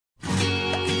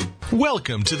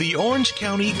Welcome to the Orange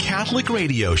County Catholic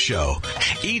Radio Show.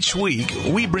 Each week,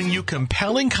 we bring you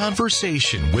compelling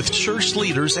conversation with church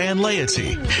leaders and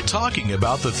laity, talking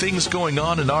about the things going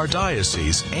on in our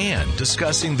diocese and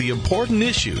discussing the important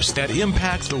issues that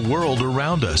impact the world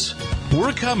around us.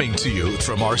 We're coming to you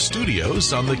from our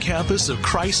studios on the campus of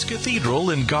Christ Cathedral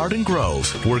in Garden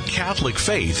Grove, where Catholic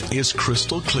faith is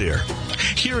crystal clear.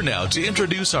 Here now to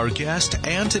introduce our guest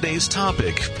and today's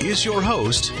topic is your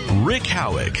host, Rick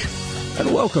Howick.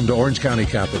 And welcome to Orange County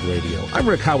Catholic Radio. I'm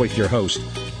Rick Howick, your host.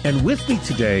 And with me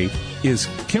today is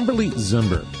Kimberly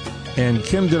Zember. And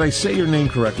Kim, did I say your name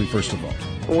correctly, first of all?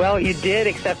 Well, you did,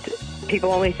 except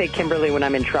people only say Kimberly when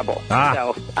I'm in trouble.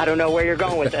 So I don't know where you're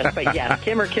going with this, but yes,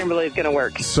 Kim or Kimberly is going to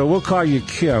work. So we'll call you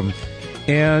Kim.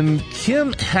 And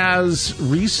Kim has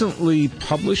recently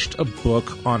published a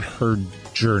book on her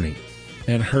journey.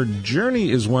 And her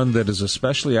journey is one that is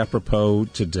especially apropos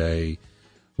today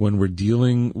when we're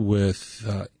dealing with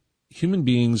human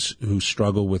beings who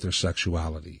struggle with their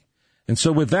sexuality. And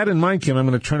so with that in mind, Kim, I'm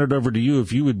going to turn it over to you.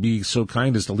 If you would be so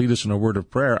kind as to lead us in a word of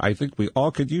prayer, I think we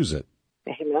all could use it.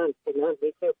 Amen. Amen.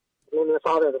 Me too. In the name of the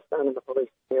Father, the Son, and the Holy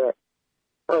Spirit.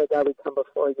 Father God, we come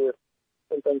before you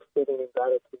in thanksgiving and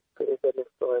gratitude for your goodness,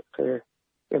 Lord, for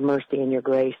your mercy and your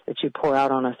grace that you pour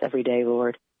out on us every day,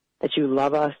 Lord, that you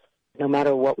love us no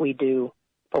matter what we do.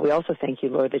 But we also thank you,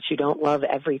 Lord, that you don't love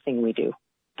everything we do,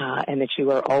 and that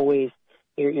you are always,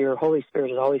 your Holy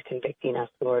Spirit is always convicting us,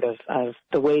 Lord, of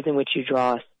the ways in which you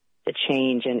draw us to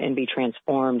change and be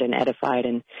transformed and edified.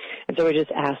 And so we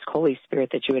just ask, Holy Spirit,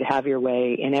 that you would have your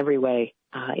way in every way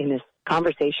in this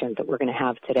conversation that we're going to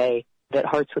have today, that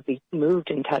hearts would be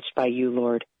moved and touched by you,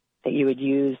 Lord, that you would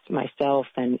use myself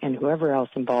and whoever else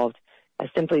involved as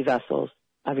simply vessels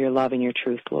of your love and your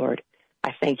truth, Lord.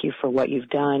 I thank you for what you've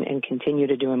done and continue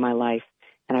to do in my life.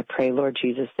 And I pray, Lord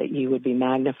Jesus, that you would be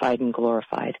magnified and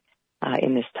glorified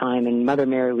in this time. And Mother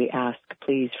Mary, we ask,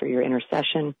 please, for your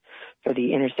intercession, for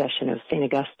the intercession of St.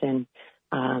 Augustine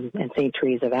and St.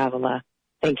 Teresa of Avila,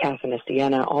 St. Catherine of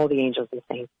Siena, all the angels and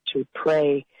saints, to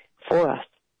pray for us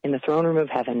in the throne room of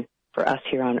heaven, for us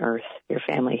here on earth, your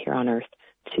family here on earth,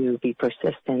 to be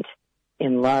persistent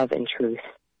in love and truth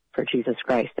for Jesus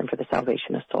Christ and for the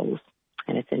salvation of souls.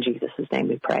 And it's in Jesus' name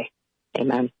we pray.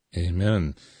 Amen.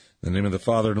 Amen. In the name of the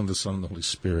Father, and of the Son, and the Holy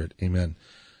Spirit. Amen.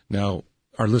 Now,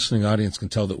 our listening audience can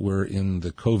tell that we're in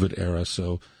the COVID era,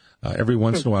 so every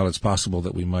once in a while it's possible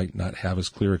that we might not have as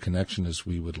clear a connection as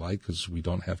we would like because we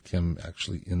don't have Kim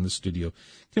actually in the studio.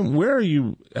 Kim, where are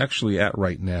you actually at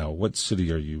right now? What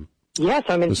city are you? Yes,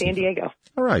 I'm in San Diego.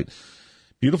 All right.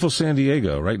 Beautiful San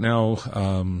Diego. Right now,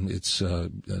 it's a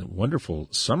wonderful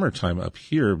summertime up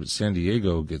here, but San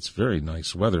Diego gets very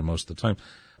nice weather most of the time.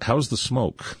 How's the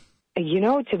smoke? You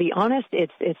know, to be honest,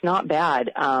 it's not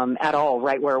bad at all,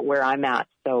 right where I'm at.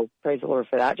 So praise the Lord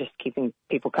for that. Just keeping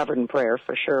people covered in prayer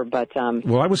for sure. But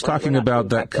well, I was talking about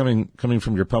that coming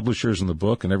from your publishers in the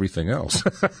book and everything else.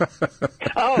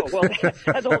 Oh well,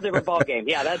 that's a whole different ballgame.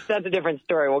 Yeah, that's a different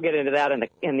story. We'll get into that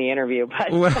in the interview.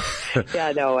 But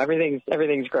yeah, no,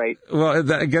 everything's great. Well,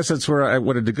 I guess that's where I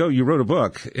wanted to go. You wrote a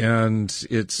book, and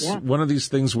it's one of these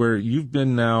things where you've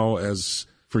been now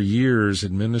for years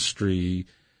in ministry.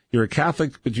 You're a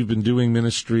Catholic, but you've been doing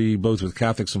ministry both with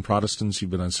Catholics and Protestants.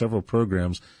 You've been on several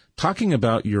programs talking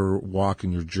about your walk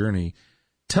and your journey.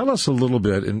 Tell us a little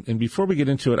bit, and before we get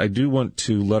into it, I do want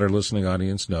to let our listening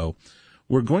audience know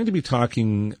we're going to be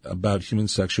talking about human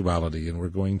sexuality, and we're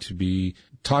going to be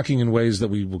talking in ways that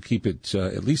we will keep it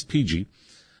at least PG,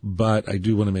 but I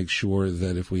do want to make sure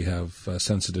that if we have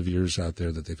sensitive ears out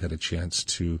there, that they've had a chance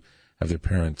to have their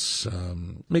parents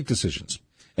make decisions.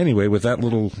 Anyway, with that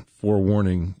little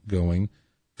forewarning going,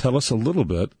 tell us a little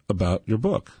bit about your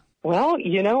book. Well,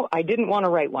 you know, I didn't want to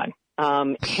write one.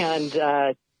 And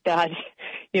that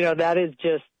is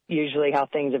just usually how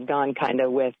things have gone kind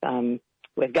of with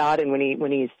God and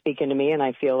when he's speaking to me and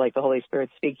I feel like the Holy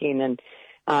Spirit's speaking. And,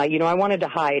 I wanted to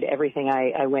hide everything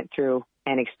I went through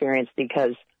and experienced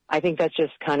because I think that's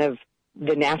just kind of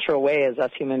the natural way as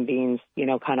us human beings,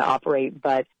 kind of operate.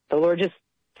 But the Lord just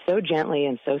so gently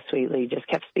and so sweetly just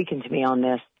kept speaking to me on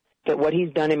this, that what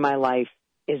he's done in my life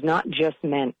is not just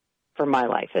meant for my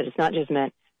life, that it's not just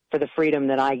meant for the freedom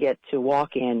that I get to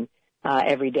walk in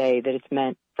every day, that it's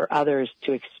meant for others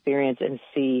to experience and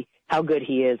see how good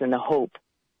he is and the hope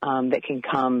that can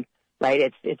come,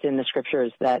 right? It's in the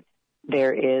scriptures that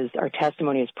our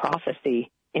testimony is prophecy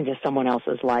into someone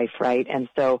else's life, right? And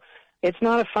so it's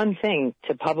not a fun thing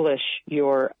to publish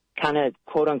your kind of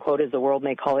quote unquote, as the world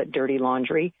may call it, dirty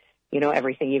laundry,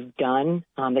 everything you've done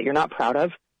that you're not proud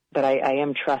of. But I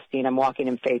am trusting, I'm walking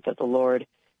in faith that the Lord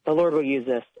will use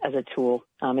this as a tool.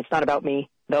 It's not about me.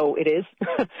 though it is.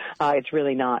 It's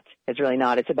really not. It's really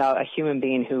not. It's about a human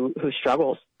being who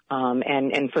struggles.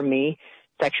 And for me,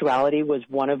 sexuality was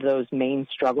one of those main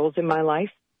struggles in my life,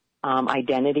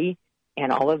 identity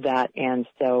and all of that. And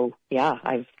so, yeah,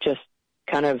 I've just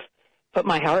kind of put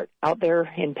my heart out there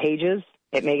in pages.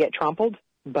 It may get trampled,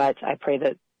 but I pray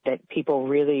that people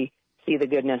really see the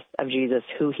goodness of Jesus,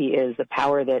 who he is, the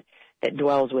power that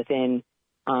dwells within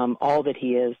all that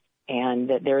he is, and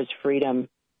that there is freedom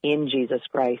in Jesus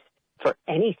Christ for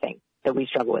anything that we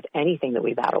struggle with, anything that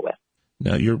we battle with.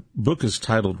 Now, your book is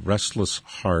titled Restless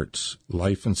Hearts,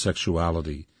 Life and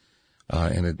Sexuality,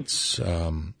 and it's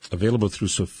available through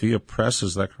Sophia Press.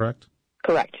 Is that correct?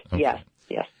 Correct. Okay. Yes.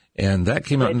 And that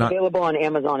came out it's available on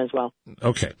Amazon as well.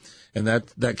 Okay. And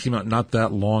that came out not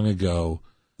that long ago.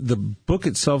 The book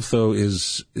itself, though,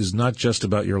 is not just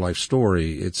about your life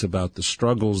story. It's about the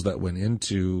struggles that went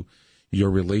into your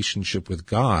relationship with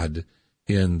God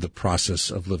in the process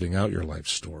of living out your life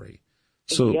story.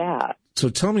 So, yeah. So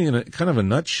tell me in a kind of a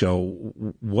nutshell,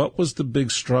 what was the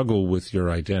big struggle with your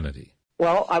identity?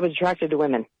 Well, I was attracted to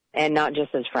women, and not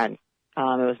just as friends. It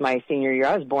was my senior year.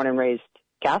 I was born and raised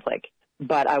Catholic,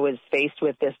 but I was faced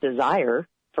with this desire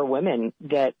for women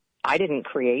that I didn't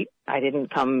create. I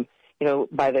didn't come,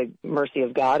 by the mercy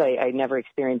of God. I never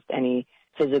experienced any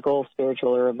physical,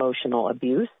 spiritual, or emotional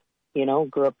abuse.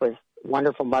 Grew up with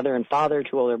wonderful mother and father,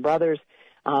 2 older brothers,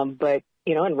 but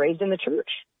and raised in the church.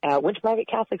 Went to private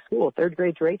Catholic school, 3rd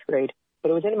grade through 8th grade. But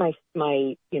it was in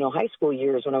my high school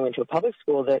years when I went to a public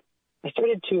school that I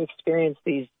started to experience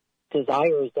these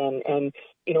desires. And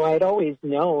I had always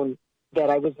known that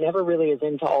I was never really as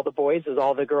into all the boys as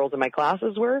all the girls in my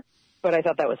classes were. But I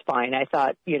thought that was fine. I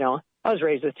thought, I was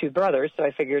raised with 2 brothers, so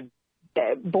I figured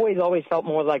that boys always felt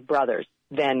more like brothers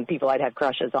than people I'd have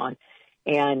crushes on.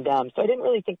 And so I didn't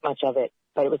really think much of it.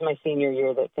 But it was my senior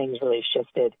year that things really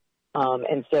shifted.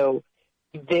 And so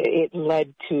it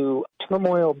led to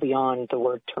turmoil beyond the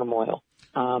word turmoil.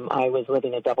 I was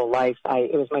living a double life.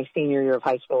 It was my senior year of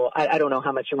high school. I don't know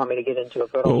how much you want me to get into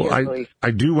it, but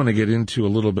I do want to get into a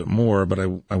little bit more, but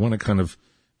I want to kind of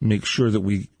make sure that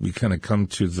we kind of come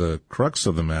to the crux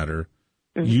of the matter.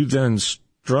 Mm-hmm. You then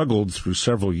struggled through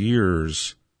several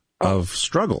years of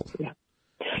struggle. Yeah.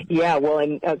 Yeah, well,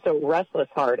 and so restless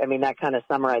heart, that kind of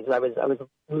summarizes. I was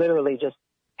literally just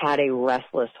had a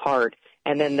restless heart.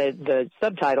 And then the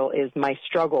subtitle is My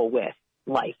Struggle with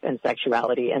Life and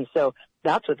Sexuality. And so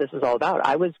that's what this is all about.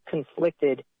 I was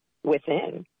conflicted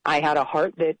within. I had a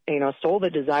heart that, soul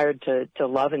that desired to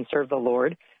love and serve the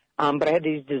Lord. But I had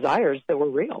these desires that were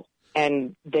real,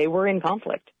 and they were in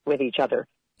conflict with each other.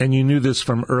 And you knew this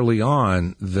from early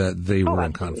on that they were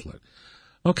in conflict.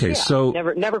 Okay, yeah, so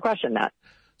never questioned that.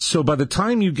 So by the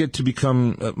time you get to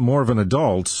become more of an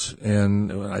adult,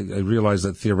 and I realize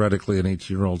that theoretically an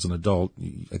 18-year-old's an adult,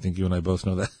 I think you and I both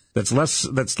know that. That's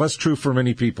less true for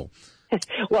many people.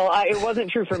 Well, it wasn't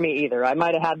true for me either. I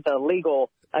might have had the legal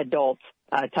adult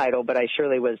title, but I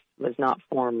surely was not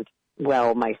formed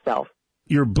well myself.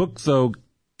 Your book, though,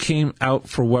 came out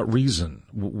for what reason?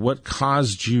 What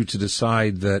caused you to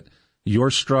decide that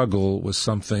your struggle was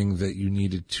something that you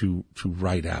needed to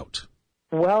write out?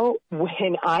 Well,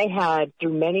 when I had,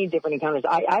 through many different encounters,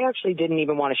 I actually didn't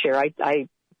even want to share. I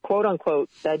quote unquote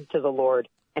said to the Lord,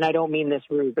 and I don't mean this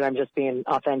rude, but I'm just being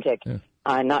authentic,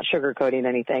 not sugarcoating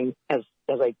anything as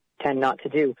I tend not to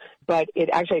do. But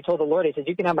I told the Lord, I said,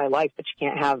 you can have my life, but you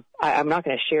can't have, I'm not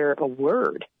going to share a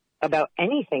word about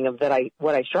anything of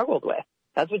what I struggled with.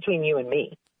 That's between you and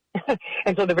me.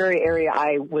 And so the very area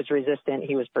I was resistant,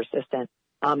 he was persistent.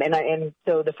 And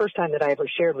so the first time that I ever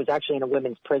shared was actually in a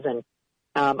women's prison.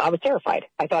 I was terrified.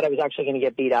 I thought I was actually going to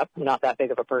get beat up. I'm not that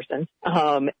big of a person.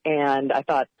 And I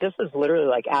thought, this is literally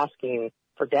like asking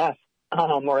for death,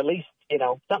 or at least,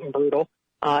 something brutal.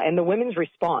 And the women's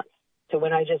response to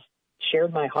when I just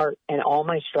shared my heart and all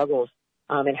my struggles,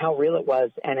 and how real it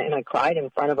was. And I cried in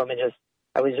front of them, and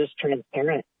I was just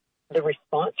transparent. The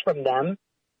response from them,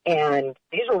 and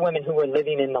these were women who were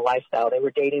living in the lifestyle. They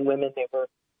were dating women. They were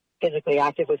physically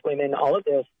active with women, all of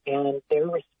this. And their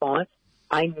response,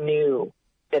 I knew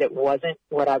that it wasn't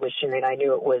what I was sharing. I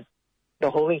knew it was the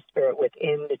Holy Spirit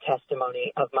within the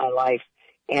testimony of my life.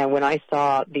 And when I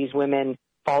saw these women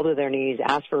fall to their knees,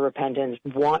 ask for repentance,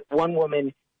 one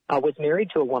woman was married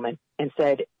to a woman and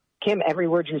said, Kim, every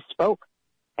word you spoke,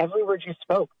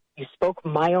 you spoke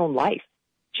my own life.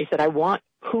 She said, I want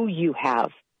who you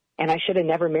have. And I should have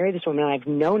never married this woman. And I've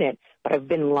known it, but I've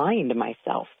been lying to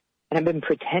myself. And I've been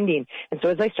pretending. And so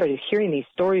as I started hearing these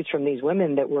stories from these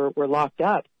women that were locked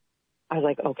up, I was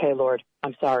like, okay, Lord,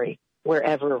 I'm sorry.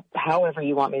 However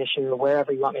you want me to share,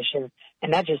 wherever you want me to share.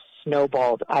 And that just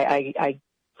snowballed. I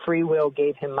free will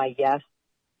gave him my yes.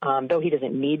 Though he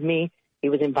doesn't need me, he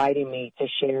was inviting me to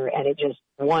share, and it just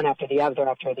one after the other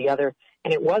after the other.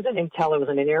 And it wasn't until I was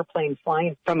in an airplane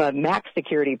flying from a max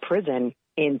security prison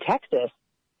in Texas,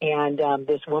 and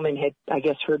this woman had, I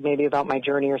guess, heard maybe about my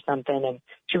journey or something, and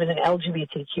she was an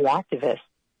LGBTQ activist,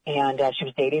 and she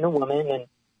was dating a woman, and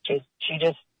she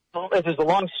just, there's a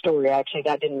long story, actually,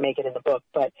 that didn't make it in the book,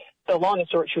 but the long and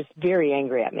short, she was very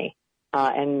angry at me,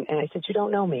 and I said, you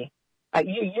don't know me.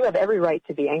 You have every right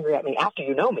to be angry at me after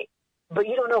you know me, but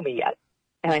you don't know me yet.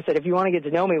 And I said, if you want to get to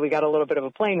know me, we got a little bit of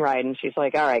a plane ride. And she's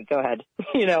like, all right, go ahead,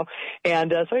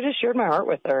 And so I just shared my heart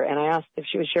with her, and I asked if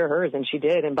she would share hers, and she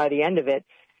did. And by the end of it,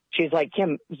 she's like,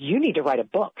 Kim, you need to write a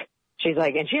book. She's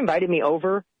like, and she invited me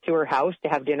over to her house to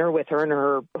have dinner with her and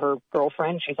her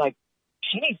girlfriend. She's like,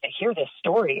 she needs to hear this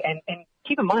story. And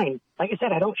keep in mind, like I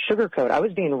said, I don't sugarcoat. I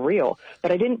was being real,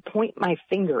 but I didn't point my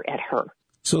finger at her.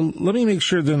 So let me make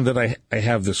sure then that I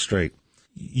have this straight.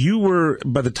 You were,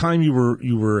 by the time you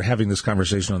were having this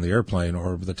conversation on the airplane,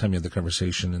 or by the time you had the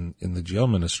conversation in the jail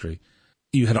ministry,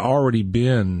 you had already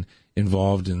been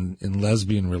involved in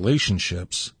lesbian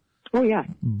relationships. Oh, yeah.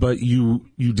 But you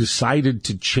decided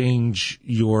to change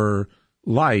your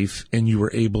life, and you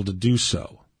were able to do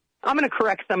so. I'm going to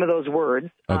correct some of those words,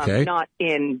 okay. Not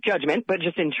in judgment, but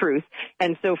just in truth.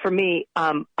 And so for me,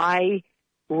 I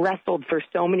wrestled for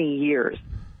so many years.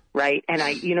 Right. And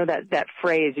that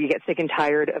phrase, you get sick and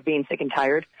tired of being sick and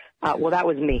tired. Well, that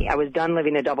was me. I was done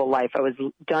living a double life. I was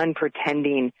done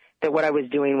pretending that what I was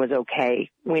doing was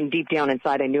okay, when deep down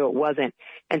inside I knew it wasn't.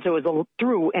 And so it was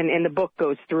through, and the book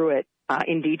goes through it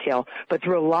in detail, but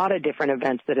through a lot of different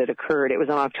events that had occurred. It was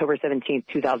on October 17th,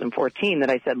 2014 that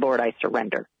I said, Lord, I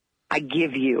surrender. I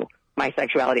give you my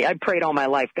sexuality. I prayed all my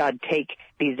life, God, take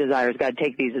these desires. God,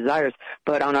 take these desires.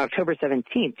 But on October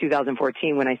 17th,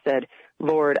 2014, when I said,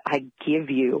 Lord, I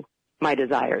give you my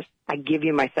desires. I give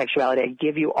you my sexuality. I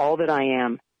give you all that I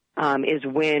am, is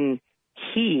when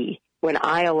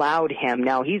I allowed him.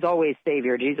 Now, he's always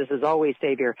Savior. Jesus is always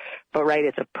Savior. But, right,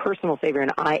 it's a personal Savior,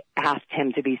 and I asked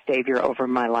him to be Savior over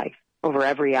my life, over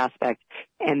every aspect.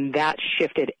 And that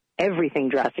shifted everything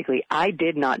drastically. I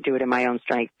did not do it in my own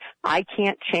strength. I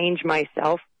can't change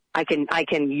myself. I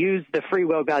can use the free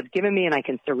will God's given me, and I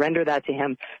can surrender that to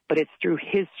him. But it's through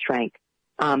his strength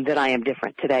that I am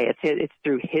different today. It's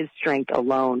through his strength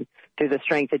alone, through the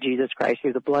strength of Jesus Christ,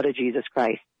 through the blood of Jesus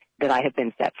Christ, that I have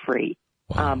been set free.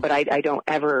 Wow. But I don't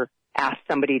ever ask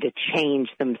somebody to change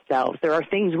themselves. There are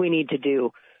things we need to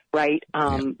do, right?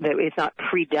 That it's not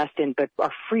predestined, but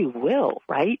our free will,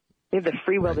 right? We have the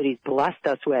free will that he's blessed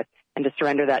us with, and to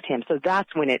surrender that to him. So that's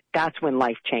when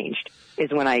life changed, is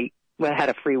when I had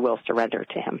a free will surrender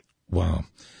to him. Wow.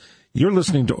 You're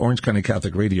listening to Orange County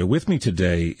Catholic Radio. With me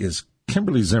today is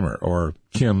Kimberly Zember, or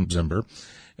Kim Zember.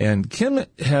 And Kim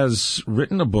has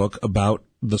written a book about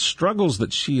the struggles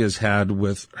that she has had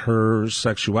with her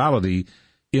sexuality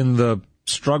in the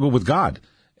struggle with God.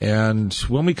 And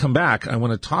when we come back, I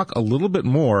want to talk a little bit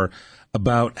more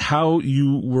about how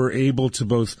you were able to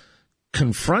both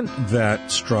confront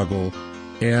that struggle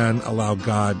and allow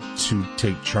God to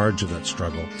take charge of that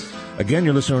struggle. Again,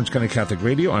 you're listening to Orange County Catholic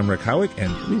Radio. I'm Rick Howick,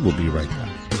 and we will be right back.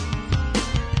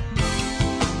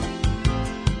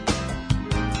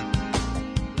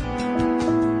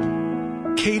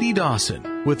 Katie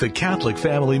Dawson with the Catholic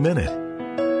Family Minute.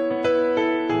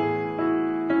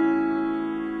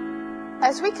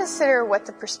 As we consider what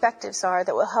the perspectives are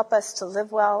that will help us to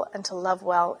live well and to love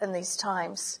well in these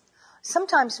times,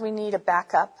 sometimes we need a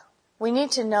backup. We need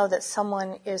to know that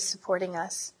someone is supporting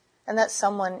us and that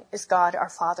someone is God, our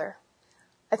Father.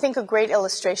 I think a great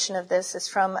illustration of this is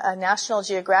from a National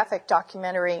Geographic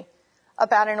documentary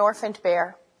about an orphaned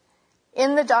bear.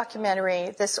 In the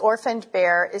documentary, this orphaned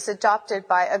bear is adopted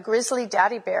by a grizzly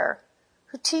daddy bear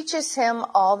who teaches him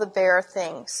all the bear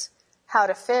things: how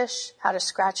to fish, how to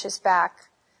scratch his back,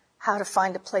 how to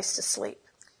find a place to sleep.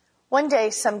 One day,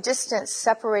 some distance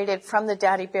separated from the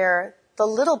daddy bear, the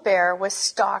little bear was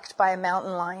stalked by a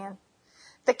mountain lion.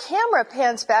 The camera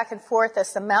pans back and forth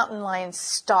as the mountain lion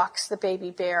stalks the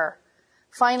baby bear.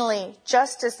 Finally,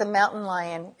 just as the mountain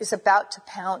lion is about to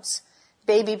pounce,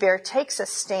 baby bear takes a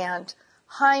stand,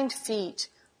 hind feet,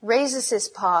 raises his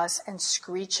paws, and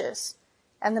screeches,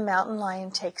 and the mountain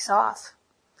lion takes off.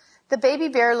 The baby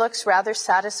bear looks rather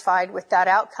satisfied with that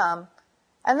outcome,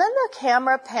 and then the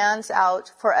camera pans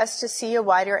out for us to see a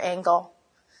wider angle.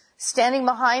 Standing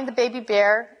behind the baby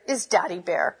bear is daddy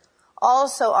bear,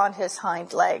 also on his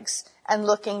hind legs and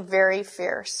looking very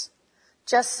fierce.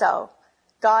 Just so,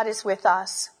 God is with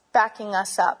us, backing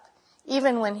us up,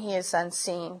 even when he is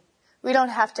unseen. We don't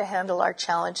have to handle our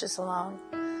challenges alone.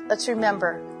 let's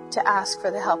remember to ask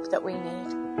for the help that we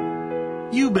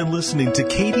need. You've been listening to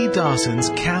Katie Dawson's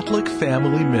Catholic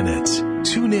Family Minutes.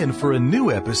 Tune in for a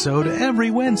new episode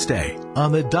every Wednesday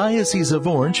on the Diocese of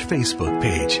Orange Facebook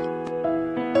page.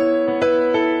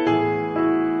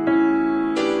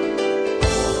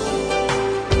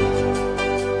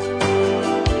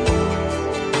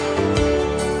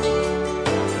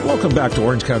 Welcome back to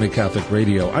Orange County Catholic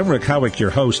Radio. I'm Rick Howick, your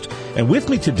host, and with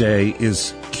me today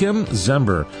is Kim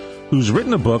Zember, who's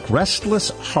written a book, Restless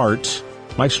Heart,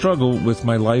 My Struggle with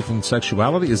My Life and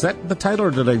Sexuality. Is that the title,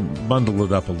 or did I bundle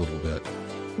it up a little bit?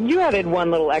 You added one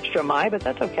little extra but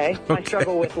that's okay. My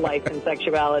struggle with life and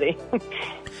sexuality.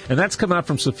 And that's come out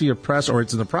from Sophia Press, or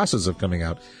it's in the process of coming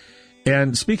out.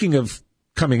 And speaking of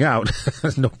coming out,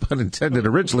 no pun intended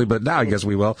originally, but now I guess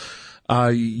we will,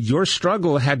 your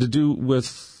struggle had to do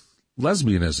with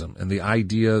lesbianism and the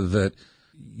idea that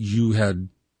you had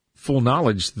full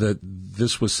knowledge that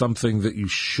this was something that you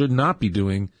should not be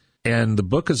doing. And the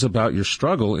book is about your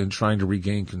struggle in trying to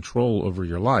regain control over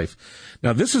your life.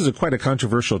 Now, this is quite a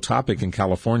controversial topic in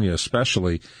California,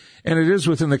 especially, and it is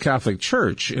within the Catholic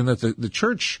Church, in that the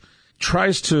Church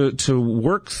tries to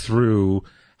work through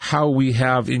how we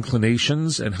have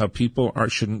inclinations and how people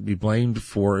shouldn't be blamed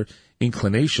for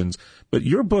inclinations. But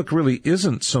your book really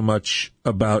isn't so much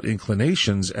about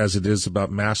inclinations as it is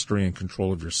about mastery and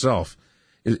control of yourself.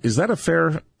 Is that a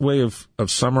fair way of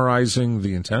summarizing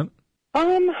the intent?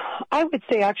 I would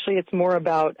say actually it's more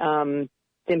about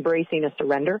embracing a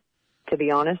surrender, to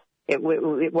be honest. It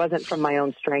wasn't from my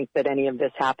own strength that any of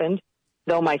this happened,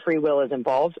 though my free will is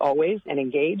involved always and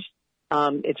engaged.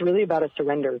 It's really about a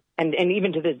surrender. And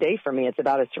even to this day for me, it's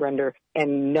about a surrender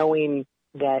and knowing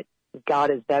that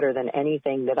God is better than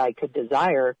anything that I could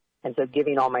desire. And so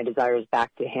giving all my desires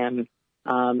back to him.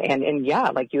 And yeah,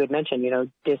 like you had mentioned,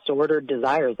 disordered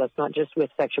desires. That's not just with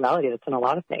sexuality. That's in a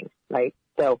lot of things, right?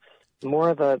 So more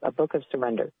of a book of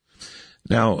surrender.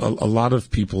 Now, a lot of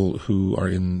people who are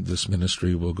in this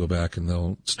ministry will go back and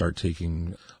they'll start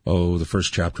taking, the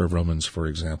first chapter of Romans, for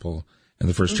example. And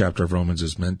the first chapter of Romans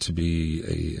is meant to be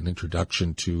an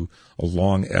introduction to a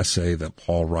long essay that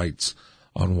Paul writes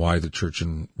on why the church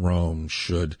in Rome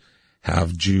should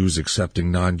have Jews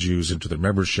accepting non-Jews into their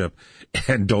membership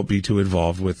and don't be too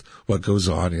involved with what goes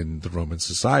on in the Roman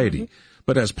society.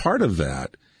 But as part of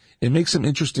that, it makes some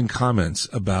interesting comments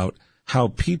about how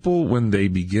people, when they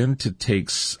begin to take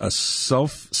a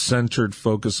self-centered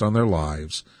focus on their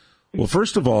lives, well,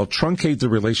 first of all, truncate the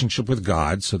relationship with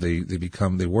God, so they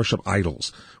worship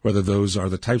idols, whether those are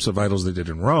the types of idols they did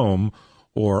in Rome,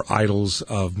 or idols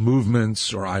of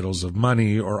movements, or idols of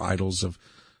money, or idols of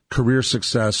career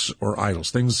success, or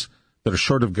things that are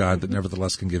short of God that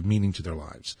nevertheless can give meaning to their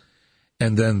lives.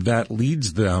 And then that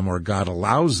leads them, or God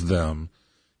allows them,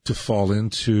 to fall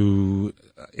into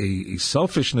a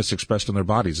selfishness expressed in their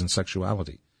bodies and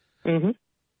sexuality. Mm-hmm.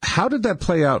 How did that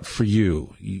play out for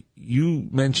you? You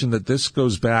mentioned that this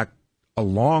goes back a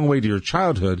long way to your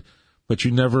childhood, but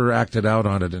you never acted out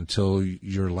on it until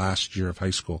your last year of high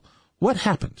school. What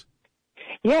happened?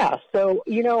 Yeah, so,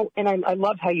 and I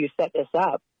love how you set this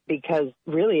up, because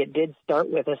really it did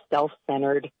start with a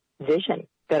self-centered vision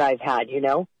that I've had, it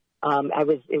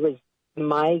was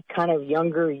my kind of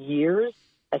younger years,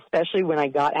 especially when I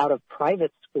got out of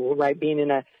private school, right, being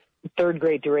in a third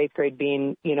grade to eighth grade,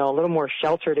 being, a little more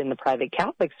sheltered in the private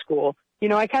Catholic school,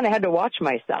 I kind of had to watch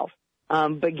myself.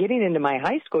 But getting into my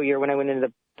high school year, when I went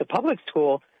into the public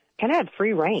school, kind of had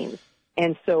free reign.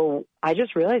 And so I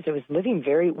just realized I was living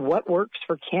what works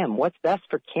for Kim? What's best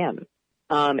for Kim?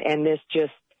 And this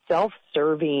just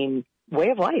self-serving way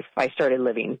of life I started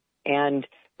living, and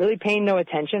really paying no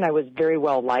attention. I was very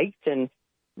well liked and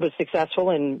was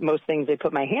successful in most things they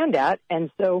put my hand at. And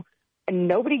so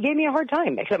nobody gave me a hard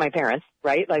time except my parents,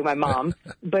 right? Like my mom.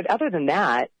 But other than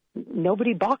that,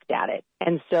 nobody balked at it.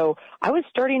 And so I was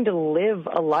starting to live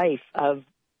a life of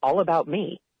all about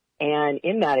me. And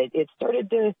in that, it started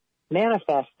to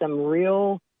manifest some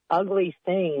real ugly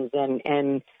things.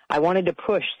 And I wanted to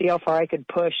see how far I could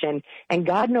push. And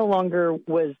God no longer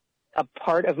was a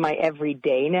part of my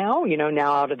everyday now,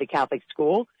 now out of the Catholic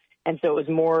school. And so it was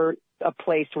more a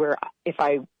place where if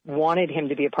I wanted him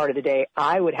to be a part of the day,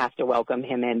 I would have to welcome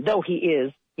him in, though he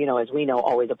is, as we know,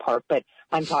 always a part. But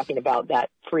I'm talking about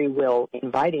that free will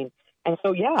inviting. And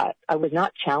so, yeah, I was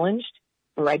not challenged,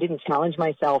 or I didn't challenge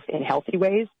myself in healthy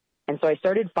ways. And so I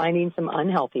started finding some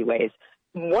unhealthy ways.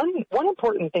 One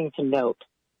important thing to note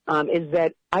is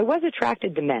that I was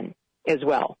attracted to men as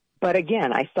well. But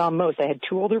again, I had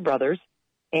 2 older brothers,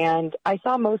 and I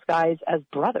saw most guys as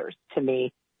brothers to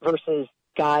me versus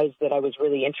guys that I was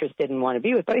really interested in and want to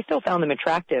be with, but I still found them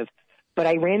attractive. But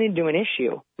I ran into an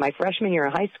issue. My freshman year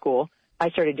of high school, I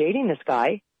started dating this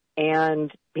guy,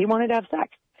 and he wanted to have sex.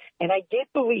 And I did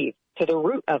believe, to the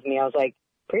root of me, I was like,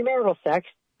 premarital sex,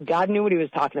 God knew what he was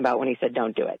talking about when he said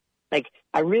don't do it. Like,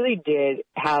 I really did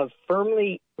have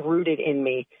firmly rooted in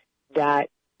me that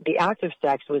the act of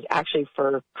sex was actually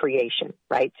for creation,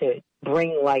 right, to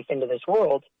bring life into this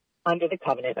world under the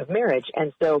covenant of marriage.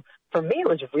 And so for me, it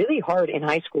was really hard in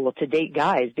high school to date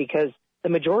guys because the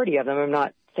majority of them, I'm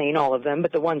not saying all of them,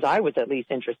 but the ones I was at least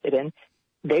interested in,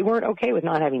 they weren't okay with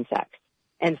not having sex.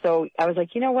 And so I was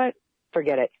like, you know what?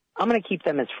 Forget it. I'm going to keep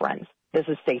them as friends. This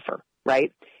is safer,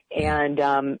 right? And,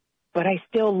 but I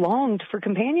still longed for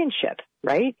companionship,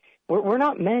 right? We're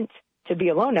not meant to be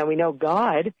alone. Now, we know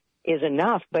God is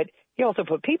enough, but he also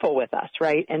put people with us,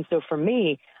 right? And so for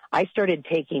me, I started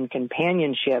taking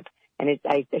companionship, and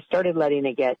I started letting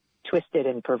it get twisted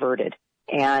and perverted.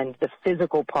 And the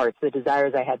physical parts, the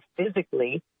desires I had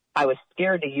physically, I was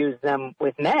scared to use them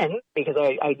with men because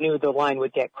I knew the line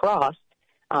would get crossed,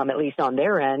 at least on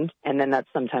their end, and then that's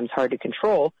sometimes hard to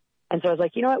control. And so I was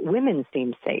like, you know what, women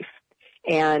seem safe.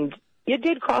 And it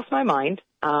did cross my mind,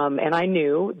 and I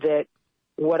knew that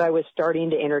what I was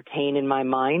starting to entertain in my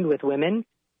mind with women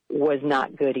was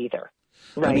not good either,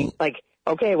 right? I mean, like,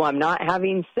 okay, well, I'm not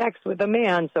having sex with a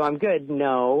man, so I'm good.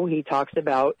 No, he talks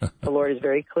about, the Lord is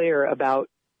very clear about,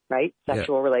 right,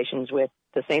 sexual relations with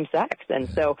the same sex. And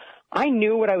so I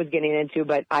knew what I was getting into,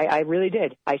 but I really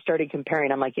did. I started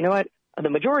comparing. I'm like, you know what? The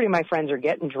majority of my friends are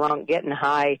getting drunk, getting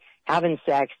high, having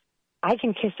sex. I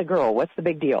can kiss a girl. What's the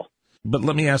big deal? But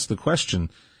let me ask the question.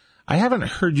 I haven't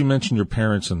heard you mention your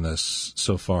parents in this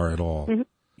so far at all. Mm-hmm.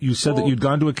 You said that you'd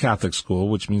gone to a Catholic school,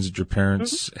 which means that your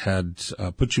parents had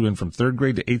put you in from 3rd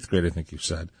grade to 8th grade, I think you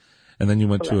said. And then you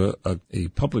went to a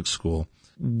public school.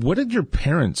 What did your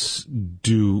parents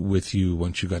do with you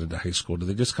once you got into high school? Did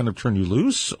they just kind of turn you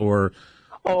loose, or?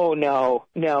 Oh, no.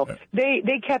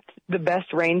 They kept the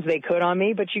best reins they could on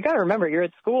me, but you got to remember, you're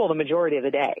at school the majority of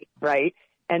the day, right?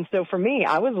 And so for me,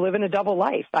 I was living a double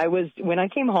life. When I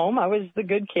came home, I was the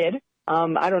good kid.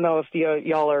 I don't know if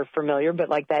y'all are familiar, but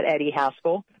like that Eddie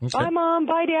Haskell, bye mom,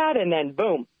 bye dad. And then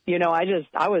boom, you know, I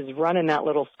was running that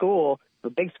little school, a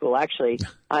big school actually,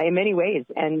 in many ways.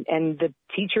 And the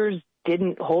teachers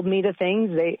didn't hold me to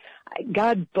things.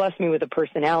 God blessed me with a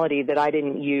personality that I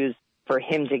didn't use for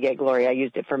him to get glory. I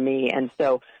used it for me. And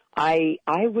so I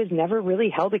was never really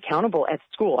held accountable at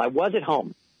school. I was at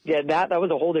home. Yeah, that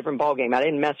was a whole different ballgame. I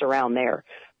didn't mess around there.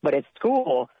 But at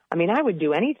school, I mean, I would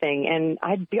do anything, and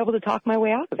I'd be able to talk my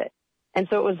way out of it. And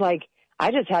so it was like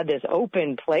I just had this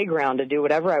open playground to do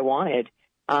whatever I wanted,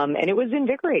 and it was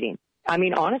invigorating. I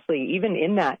mean, honestly, even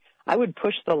in that, I would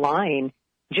push the line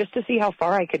just to see how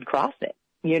far I could cross it,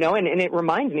 you know, and it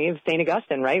reminds me of St.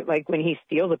 Augustine, right? Like when he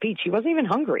steals a peach, he wasn't even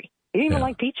hungry. He didn't even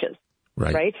like peaches,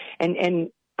 right?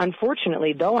 And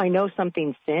unfortunately, though I know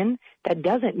something's sin, that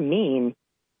doesn't mean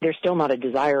there's still not a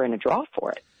desire and a draw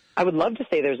for it. I would love to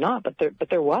say there's not, but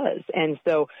there was. And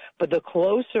so, but the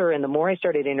closer and the more I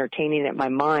started entertaining it in my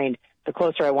mind, the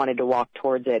closer I wanted to walk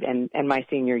towards it. And my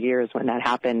senior year is when that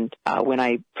happened, when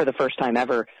I, for the first time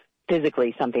ever,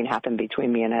 physically something happened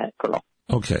between me and a girl.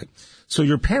 Okay. So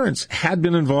your parents had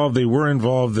been involved. They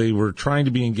were trying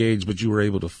to be engaged, but you were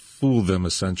able to fool them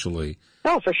essentially.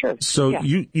 Oh, for sure. So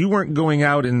you weren't going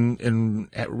out and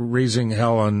raising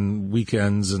hell on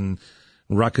weekends and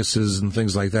ruckuses and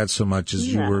things like that so much as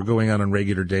you were going out on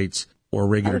regular dates or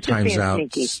regular times out,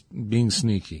 being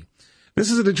sneaky. This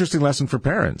is an interesting lesson for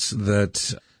parents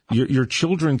that your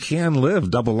children can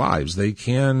live double lives. They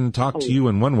can talk to you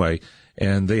in one way,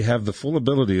 and they have the full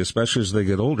ability, especially as they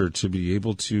get older, to be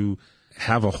able to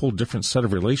have a whole different set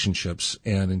of relationships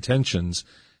and intentions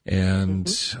and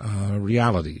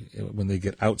reality when they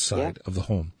get outside of the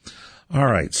home. All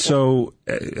right. So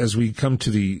as we come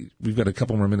to we've got a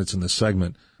couple more minutes in this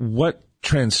segment. What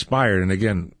transpired, and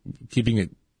again, keeping it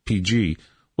PG,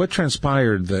 what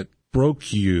transpired that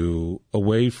broke you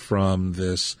away from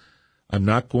this, I'm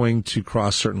not going to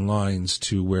cross certain lines,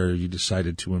 to where you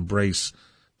decided to embrace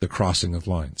the crossing of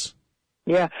lines?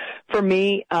 Yeah. For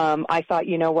me, I thought,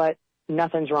 you know what?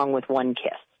 Nothing's wrong with one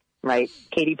kiss, right?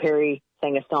 Katy Perry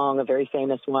sang a song, a very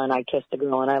famous one. I kissed a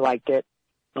girl and I liked it.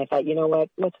 I thought, you know what?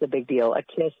 What's the big deal? A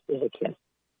kiss is a kiss.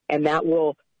 And that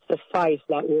will suffice.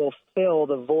 That will fill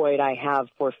the void I have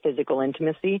for physical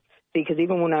intimacy. Because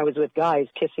even when I was with guys,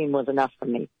 kissing was enough for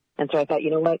me. And so I thought,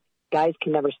 you know what? Guys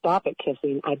can never stop at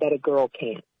kissing. I bet a girl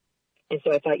can. And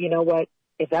so I thought, you know what?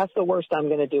 If that's the worst I'm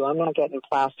going to do, I'm not getting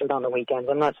plastered on the weekends.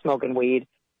 I'm not smoking weed.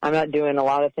 I'm not doing a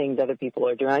lot of things other people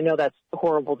are doing. I know that's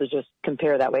horrible to just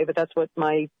compare that way, but that's what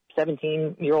my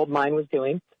 17-year-old mind was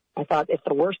doing. I thought, if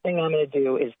the worst thing I'm going to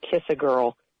do is kiss a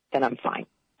girl, then I'm fine.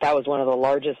 That was one of the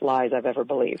largest lies I've ever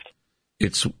believed.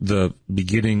 It's the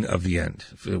beginning of the end.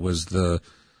 It was the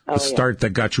start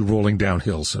that got you rolling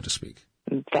downhill, so to speak.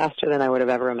 Faster than I would have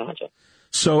ever imagined.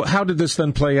 So how did this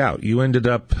then play out? You ended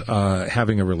up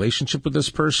having a relationship with this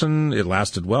person. It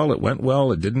lasted well. It went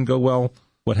well. It didn't go well.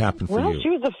 What happened for you? Well,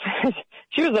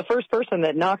 she was the first person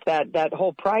that knocked that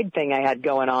whole pride thing I had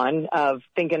going on of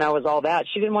thinking I was all that.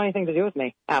 She didn't want anything to do with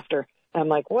me after. And I'm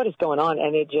like, what is going on?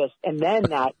 And then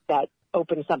that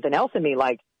opened something else in me,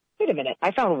 like, wait a minute,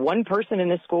 I found one person in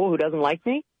this school who doesn't like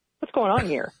me? What's going on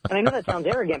here? And I know that sounds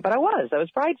arrogant, but I was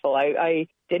prideful. I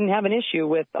didn't have an issue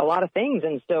with a lot of things,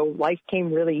 and so life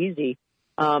came really easy.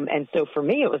 And so for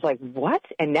me, it was like, what?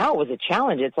 And now it was a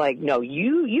challenge. It's like, no,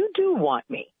 you do want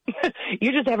me.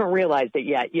 You just haven't realized it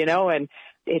yet, and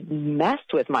it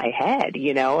messed with my head,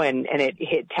 and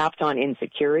it tapped on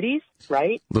insecurities,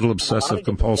 right? Little obsessive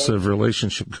compulsive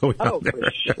relationship going on there. Oh,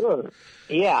 for sure.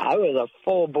 Yeah, I was a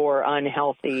full bore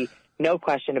unhealthy, no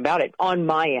question about it, on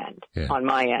my end. Yeah. On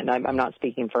my end. I'm not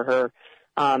speaking for her.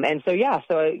 And so,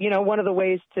 one of the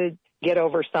ways to get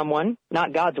over someone,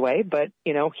 not God's way, but,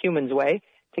 human's way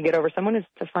to get over someone is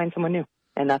to find someone new.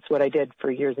 And that's what I did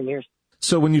for years and years.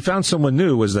 So when you found someone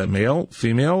new, was that male,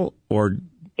 female, or?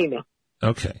 Female.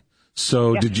 Okay.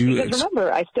 So did you? Because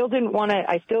remember, I still didn't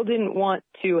want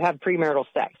to have premarital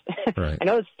sex. Right. I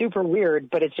know it's super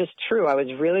weird, but it's just true. I was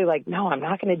really like, no, I'm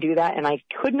not going to do that. And I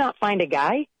could not find a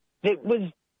guy that was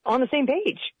on the same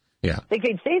page. Yeah. Like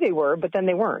they'd say they were, but then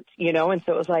they weren't, and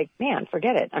so it was like, man,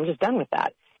 forget it. I'm just done with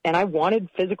that. And I wanted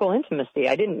physical intimacy.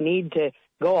 I didn't need to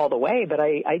go all the way, but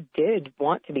I did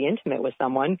want to be intimate with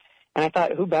someone. And I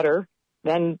thought, who better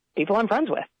than people I'm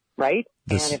friends with, right?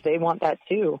 And if they want that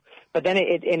too. But then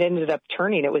it ended up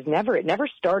turning. It never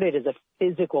started as a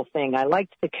physical thing. I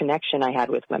liked the connection I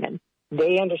had with women.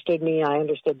 They understood me. I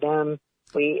understood them.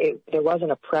 There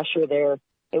wasn't a pressure there.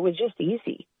 It was just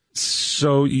easy.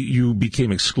 So you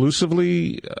became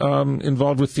exclusively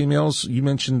involved with females? You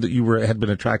mentioned that you had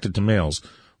been attracted to males.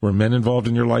 Were men involved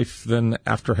in your life then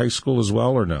after high school as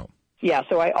well, or no? Yeah,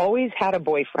 so I always had a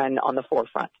boyfriend on the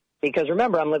forefront. Because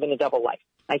remember, I'm living a double life.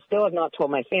 I still have not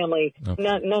told my family. Okay.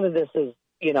 None of this is,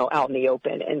 out in the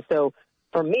open. And so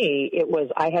for me, it was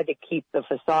I had to keep the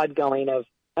facade going of,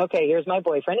 okay, here's my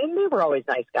boyfriend. And we were always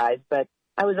nice guys, but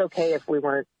I was okay if we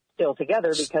weren't still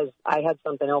together because I had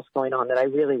something else going on that I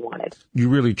really wanted. You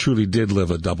really, truly did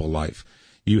live a double life.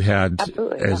 You had,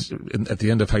 Absolutely, at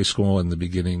the end of high school and the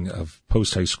beginning of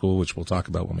post-high school, which we'll talk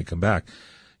about when we come back,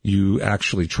 you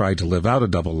actually tried to live out a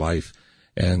double life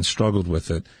and struggled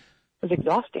with it. It was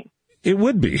exhausting. It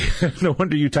would be. No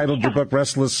wonder you titled your book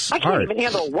Restless Heart. I can't even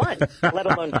handle one, let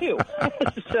alone two.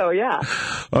 So, yeah.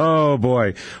 Oh,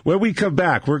 boy. When we come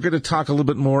back, we're going to talk a little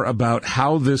bit more about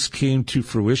how this came to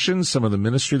fruition, some of the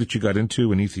ministry that you got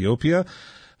into in Ethiopia.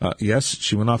 Yes,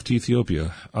 she went off to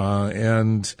Ethiopia,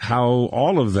 and how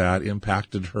all of that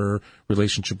impacted her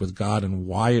relationship with God and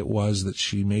why it was that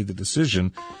she made the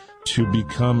decision to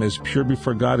become as pure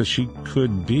before God as she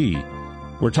could be.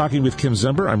 We're talking with Kim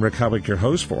Zember. I'm Rick Howick, your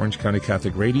host for Orange County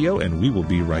Catholic Radio, and we will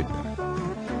be right back.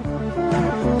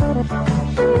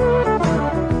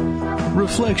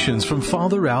 Reflections from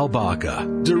Father Al Baca,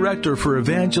 Director for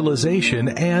Evangelization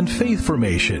and Faith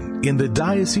Formation in the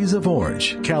Diocese of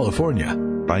Orange, California.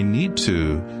 I need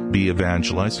to be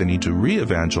evangelized. I need to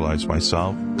re-evangelize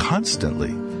myself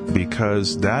constantly,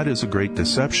 because that is a great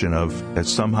deception of that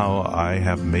somehow I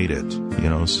have made it.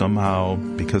 Somehow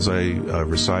because I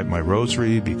recite my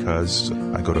rosary, because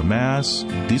I go to Mass.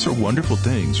 These are wonderful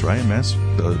things, right? Mass,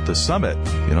 the summit,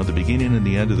 the beginning and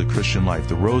the end of the Christian life,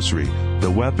 the rosary, the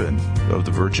weapon of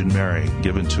the Virgin Mary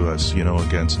given to us,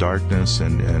 against darkness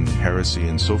and heresy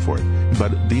and so forth.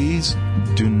 But these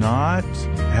do not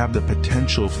have the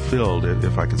potential filled,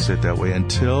 if I can say it that way,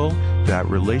 until that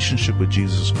relationship with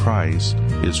Jesus Christ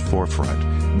is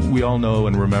forefront. We all know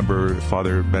and remember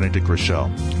Father Benedict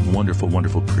Rochelle, wonderful,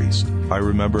 wonderful priest. I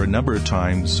remember a number of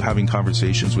times having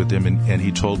conversations with him, and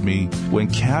he told me, when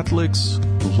Catholics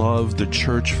love the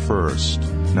church first,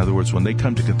 in other words, when they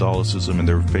come to Catholicism and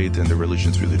their faith and their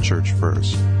religion through the church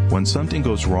first, when something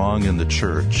goes wrong in the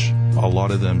church, a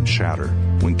lot of them shatter.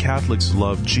 When Catholics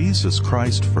love Jesus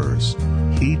Christ first,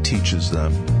 he teaches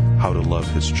them how to love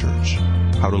his church,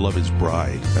 how to love his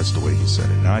bride. That's the way he said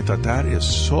it. And I thought that is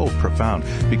so profound,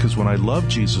 because when I love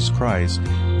Jesus Christ,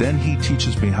 then he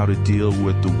teaches me how to deal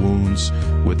with the wounds,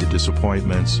 with the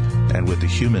disappointments, and with the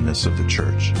humanness of the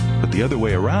church. But the other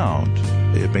way around,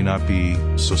 it may not be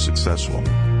so successful.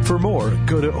 For more,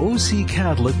 go to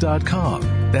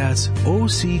occatholic.com. That's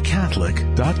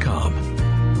occatholic.com.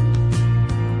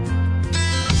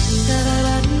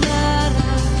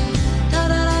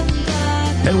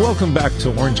 And welcome back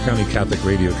to Orange County Catholic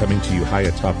Radio, coming to you high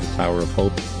atop the Tower of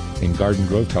Hope in Garden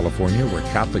Grove, California, where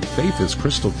Catholic faith is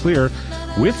crystal clear.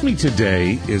 With me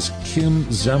today is Kim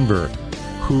Zember,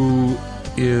 who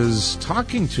is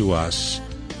talking to us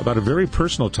about a very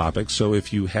personal topic. So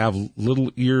if you have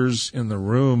little ears in the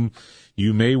room,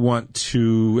 you may want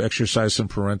to exercise some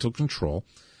parental control,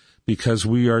 because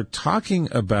we are talking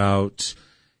about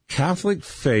Catholic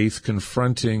faith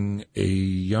confronting a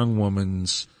young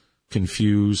woman's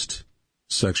confused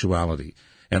sexuality.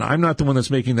 And I'm not the one that's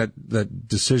making that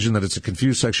decision that it's a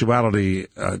confused sexuality.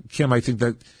 Kim, I think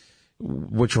that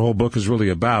what your whole book is really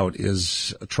about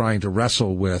is trying to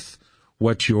wrestle with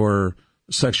what your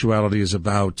sexuality is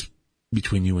about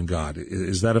between you and God.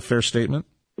 Is that a fair statement?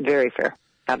 Very fair.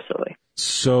 Absolutely.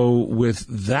 So with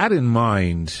that in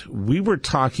mind, we were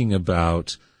talking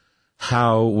about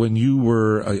how when you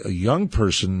were a young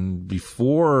person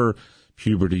before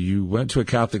puberty, you went to a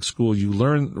Catholic school, you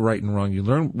learned right and wrong, you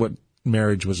learned what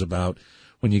marriage was about.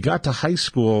 When you got to high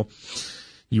school,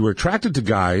 you were attracted to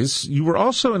guys. You were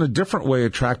also in a different way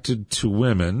attracted to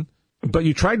women, but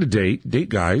you tried to date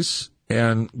guys,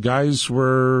 and guys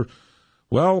were,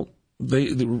 well,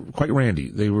 they were quite randy.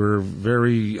 They were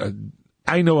very,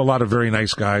 I know a lot of very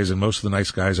nice guys, and most of the nice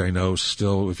guys I know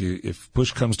still, if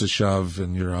push comes to shove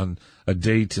and you're on a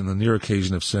date and the near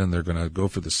occasion of sin, they're going to go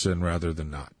for the sin rather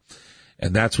than not.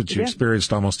 And that's what you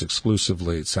experienced almost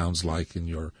exclusively, it sounds like, in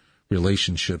your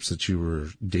relationships that you were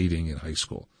dating in high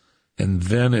school. And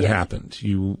then it happened.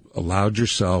 You allowed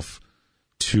yourself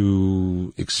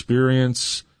to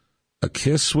experience a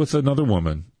kiss with another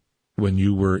woman when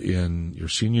you were in your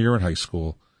senior year in high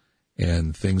school,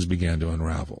 and things began to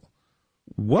unravel.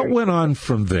 What went on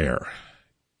from there?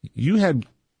 You had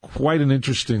quite an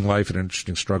interesting life and an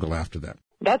interesting struggle after that.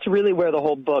 That's really where the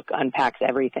whole book unpacks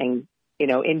everything,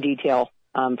 in detail,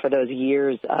 for those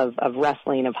years of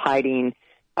wrestling, of hiding,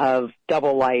 of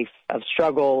double life, of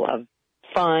struggle, of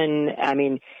fun. I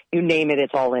mean, you name it,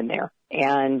 it's all in there.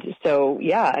 And so,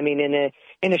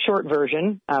 in a short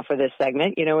version, for this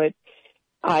segment,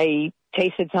 I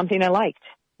tasted something I liked.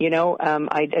 I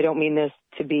don't mean this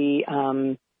to be,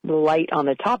 light on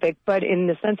the topic, but in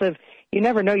the sense of, you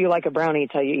never know you like a brownie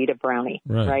until you eat a brownie,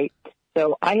 right?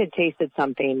 So I had tasted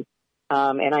something,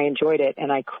 and I enjoyed it,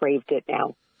 and I craved it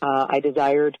now. I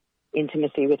desired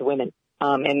intimacy with women,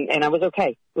 and I was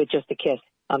okay with just a kiss.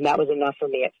 That was enough for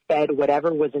me. It fed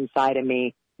whatever was inside of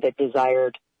me that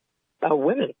desired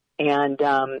women. And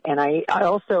I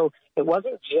also, it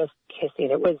wasn't just kissing.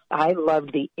 I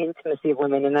loved the intimacy of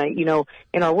women. And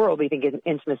in our world, we think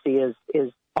intimacy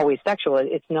is always sexual.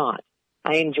 It's not.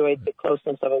 I enjoyed the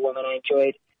closeness of a woman. I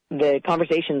enjoyed the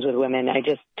conversations with women. I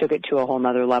just took it to a whole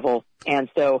nother level. And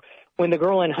so when the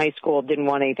girl in high school didn't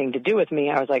want anything to do with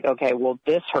me, I was like, okay, well,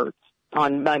 this hurts.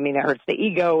 It hurts the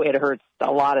ego. It hurts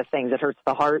a lot of things. It hurts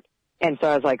the heart. And so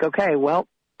I was like, okay, well,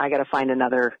 I got to find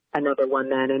another one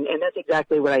then. And that's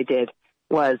exactly what I did.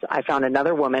 Was I found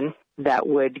another woman that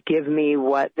would give me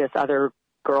what this other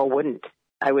girl wouldn't.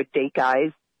 I would date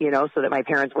guys, so that my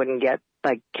parents wouldn't get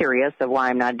curious of why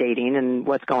I'm not dating and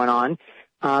what's going on.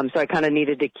 So I kind of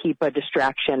needed to keep a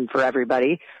distraction for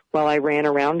everybody while I ran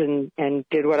around and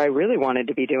did what I really wanted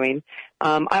to be doing.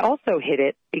 I also hid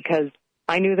it because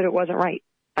I knew that it wasn't right.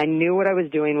 I knew what I was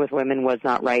doing with women was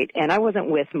not right. And I wasn't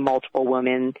with multiple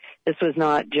women. This was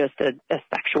not just a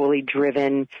sexually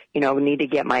driven, need to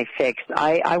get my fix.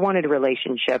 I wanted a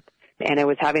relationship, and I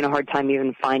was having a hard time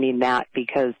even finding that,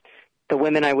 because the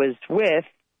women I was with,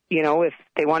 if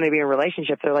they wanted to be in a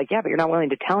relationship, they're like, yeah, but you're not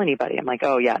willing to tell anybody. I'm like,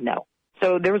 oh, yeah, no.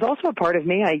 So there was also a part of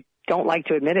me, I don't like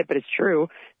to admit it, but it's true,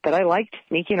 that I liked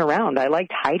sneaking around. I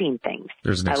liked hiding things.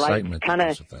 There's an excitement that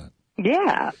goes with that.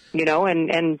 Yeah,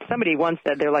 and somebody once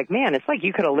said, they're like, man, it's like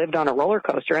you could have lived on a roller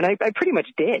coaster, and I pretty much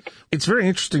did. It's very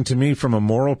interesting to me from a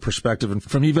moral perspective and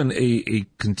from even a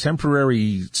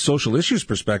contemporary social issues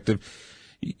perspective.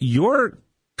 Your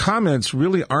comments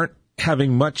really aren't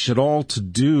having much at all to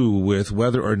do with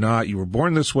whether or not you were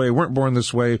born this way, weren't born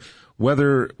this way,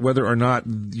 whether or not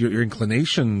your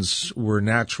inclinations were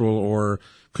natural or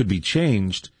could be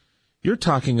changed. You're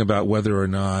talking about whether or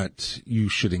not you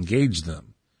should engage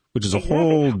them, which is a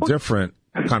whole different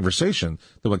conversation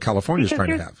than what California is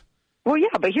trying to have. Well,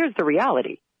 yeah, but here's the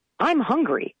reality. I'm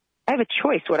hungry. I have a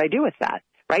choice what I do with that,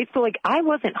 right? So, I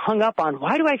wasn't hung up on,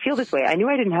 why do I feel this way? I knew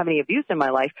I didn't have any abuse in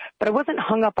my life, but I wasn't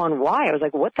hung up on why. I was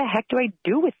like, what the heck do I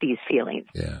do with these feelings?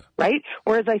 Yeah. Right?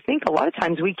 Whereas I think a lot of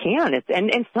times we can.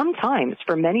 And sometimes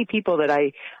for many people that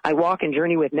I walk and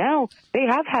journey with now, they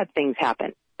have had things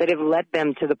happen that have led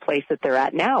them to the place that they're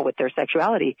at now with their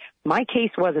sexuality. My case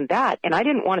wasn't that, and I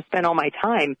didn't want to spend all my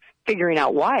time figuring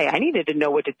out why. I needed to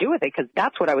know what to do with it because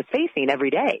that's what I was facing every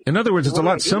day. In other words, it's a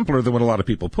lot simpler than what a lot of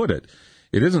people put it.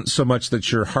 It isn't so much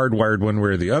that you're hardwired one way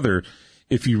or the other.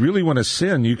 If you really want to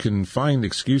sin, you can find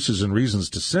excuses and reasons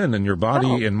to sin, and your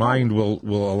body and mind will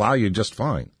allow you just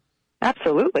fine.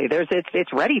 Absolutely.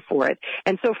 It's ready for it.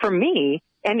 And so for me,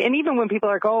 and even when people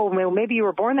are like, oh, well, maybe you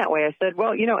were born that way, I said,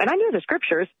 well, and I knew the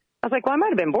scriptures. I was like, well, I might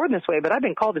have been born this way, but I've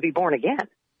been called to be born again.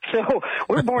 So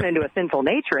we're born into a sinful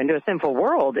nature, into a sinful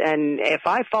world. And if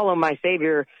I follow my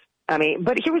Savior,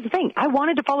 but here was the thing. I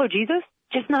wanted to follow Jesus,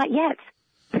 just not yet.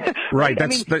 Right.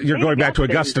 You're going back to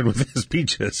Augustine with his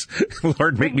peaches.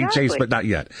 Lord, make me chaste, but not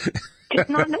yet. just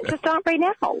not right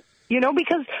now.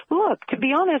 Because look, to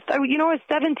be honest, I was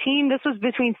 17. This was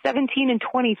between 17 and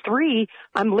 23.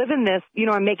 I'm living this,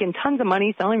 I'm making tons of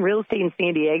money selling real estate in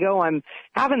San Diego. I'm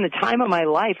having the time of my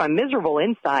life. I'm miserable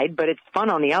inside, but it's fun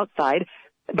on the outside.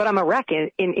 But I'm a wreck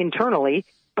internally.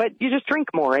 But you just drink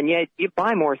more and you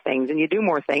buy more things and you do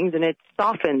more things, and it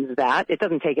softens that. It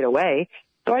doesn't take it away.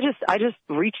 So I just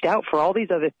reached out for all these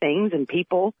other things and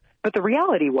people. But the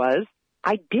reality was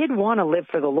I did want to live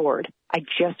for the Lord. I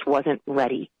just wasn't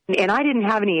ready. And I didn't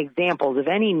have any examples of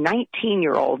any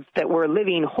 19-year-olds that were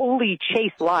living holy,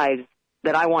 chaste lives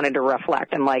that I wanted to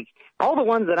reflect. And like all the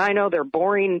ones that I know, they're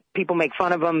boring. People make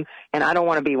fun of them, and I don't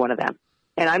want to be one of them.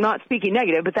 And I'm not speaking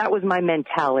negative, but that was my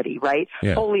mentality, right?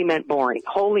 Yeah. Holy meant boring.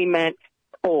 Holy meant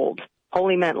old.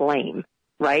 Holy meant lame,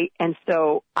 right? And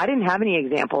so I didn't have any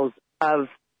examples of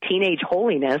teenage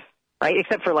holiness, right?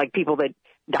 Except for like people that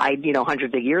died,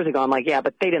 hundreds of years ago. I'm like, yeah,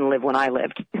 but they didn't live when I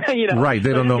lived. Right.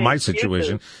 They don't know my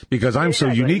situation because I'm so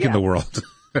unique in the world.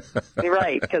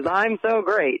 Right. Because I'm so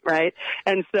great. Right.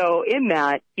 And so in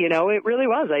that, it really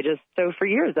was. So for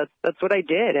years, that's what I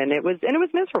did. And it was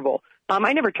miserable.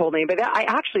 I never told anybody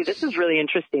that. This is really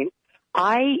interesting.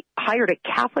 I hired a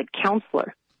Catholic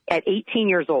counselor at 18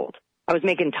 years old. I was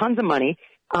making tons of money.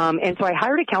 And so I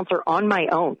hired a counselor on my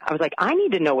own. I was like, I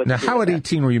need to know what to do. Now, how at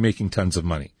 18 were you making tons of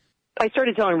money? I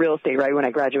started selling real estate right when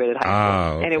I graduated high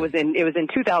school. Okay. And it was in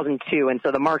 2002. And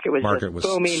so the market was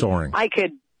booming. Soaring. I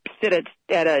could sit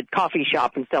at a coffee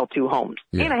shop and sell 2 homes.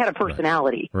 Yeah, and I had a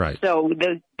personality. Right. So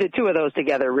the two of those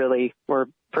together really were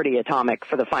pretty atomic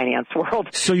for the finance world.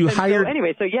 So you hired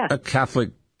a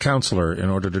Catholic counselor in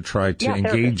order to try to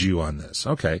engage you on this.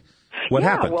 Okay. What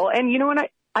happened? Well, and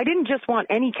I didn't just want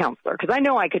any counselor because I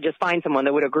know I could just find someone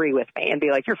that would agree with me and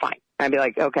be like, you're fine. And I'd be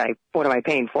like, okay, what am I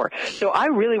paying for? So I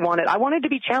wanted to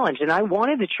be challenged, and I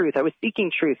wanted the truth. I was seeking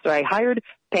truth. So I hired,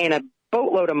 paying a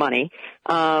boatload of money,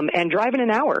 and driving an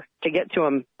hour to get to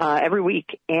him, every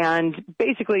week. And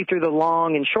basically through the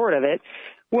long and short of it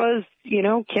was,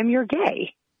 Kim, you're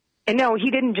gay. And no, he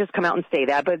didn't just come out and say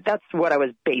that, but that's what I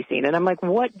was basing. And I'm like,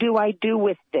 what do I do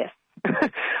with this?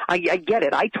 I get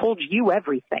it. I told you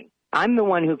everything. I'm the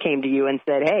one who came to you and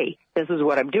said, hey, this is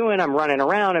what I'm doing. I'm running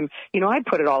around. I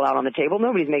put it all out on the table.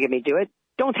 Nobody's making me do it.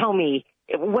 Don't tell me,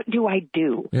 what do I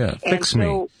do? Yeah, fix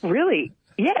me. Really,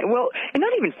 yeah, well, and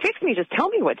not even fix me, just tell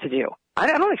me what to do. I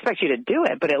don't expect you to do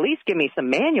it, but at least give me some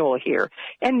manual here.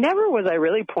 And never was I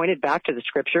really pointed back to the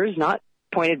scriptures, not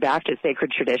pointed back to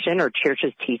sacred tradition or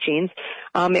church's teachings.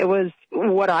 It was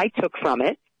what I took from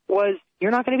it was,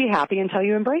 you're not going to be happy until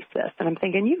you embrace this. And I'm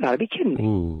thinking, you got to be kidding me.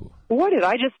 Ooh. What did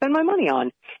I just spend my money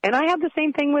on? And I had the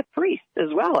same thing with priests as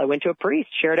well. I went to a priest,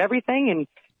 shared everything, and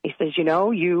he says,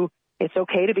 it's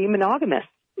okay to be monogamous,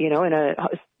 in a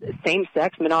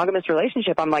same-sex monogamous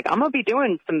relationship. I'm like, I'm going to be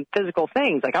doing some physical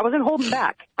things. Like, I wasn't holding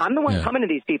back. I'm the one coming to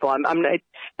these people. I'm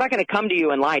not going to come to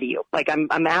you and lie to you. Like,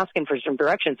 I'm asking for some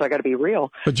direction, so I got to be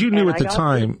real. But you knew at the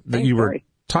time that you were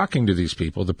talking to these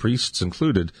people, the priests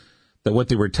included, that what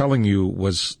they were telling you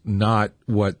was not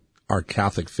what our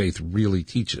Catholic faith really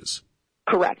teaches.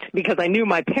 Correct. Because I knew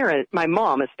my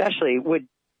mom especially, would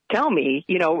tell me,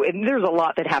 and there's a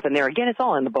lot that happened there. Again, it's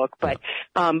all in the book, but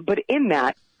in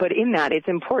that, it's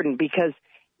important because,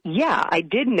 I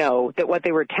did know that what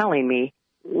they were telling me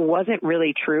wasn't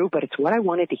really true, but it's what I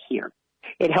wanted to hear.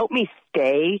 It helped me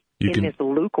stay this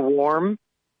lukewarm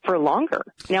for longer.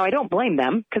 Now, I don't blame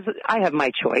them because I have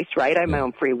my choice, right? I have my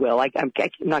own free will. I'm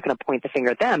not going to point the finger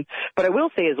at them, but I will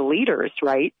say as leaders,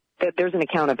 right, that there's an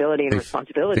accountability and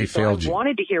responsibility. They failed you. I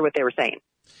wanted to hear what they were saying.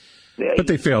 But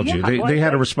they failed you. They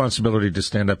had a responsibility to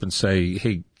stand up and say,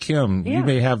 hey, Kim, you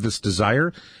may have this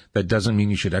desire. That doesn't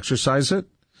mean you should exercise it.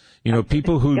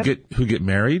 People who get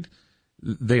married,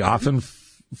 they often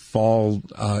fall,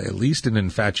 at least in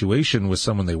infatuation with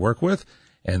someone they work with,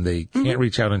 and they can't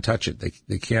reach out and touch it.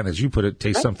 They can't, as you put it,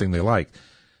 taste something they like.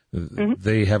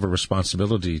 They have a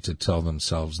responsibility to tell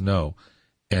themselves no.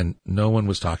 And no one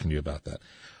was talking to you about that.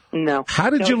 No. How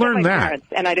did you learn that? Parents,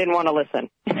 and I didn't want to listen.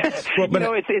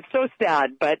 Well, it's so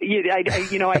sad, but I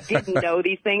didn't know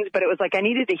these things, but it was like I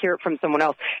needed to hear it from someone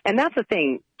else. And that's the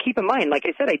thing. Keep in mind, like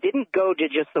I said, I didn't go to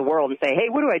just the world and say, hey,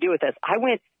 what do I do with this? I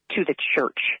went to the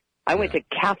church. I went to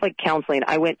Catholic counseling.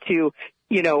 I went to,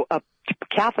 a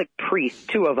Catholic priest,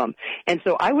 2 of them. And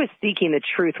so I was seeking the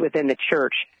truth within the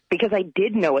church because I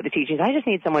did know what the teachings. I just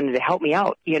need someone to help me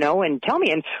out, and tell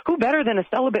me. And who better than a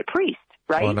celibate priest,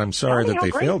 right? Well, and I'm sorry that they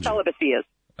failed you. Celibacy is.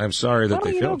 I'm sorry that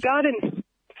they failed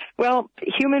you.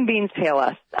 Human beings fail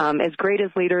us. As great as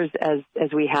leaders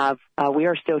as we have, we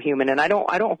are still human. And I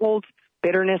don't hold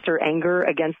bitterness or anger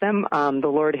against them. The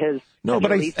Lord has. No,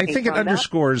 but I think it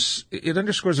underscores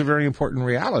a very important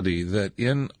reality that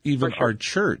in even our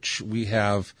church, we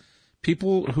have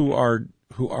people who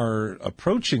are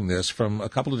approaching this from a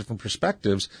couple of different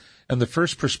perspectives. And the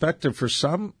first perspective for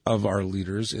some of our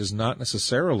leaders is not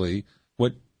necessarily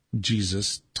what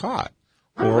Jesus taught.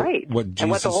 Or right. What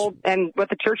Jesus, and what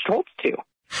the church holds to.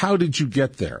 How did you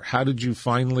get there? How did you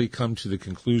finally come to the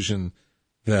conclusion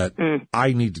that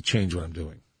I need to change what I'm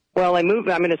doing? Well, I'm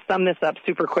going to sum this up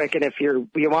super quick, and if you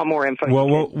want more info,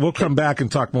 we'll come back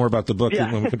and talk more about the book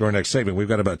when we come to our next segment. We've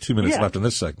got about 2 minutes left in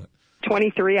this segment.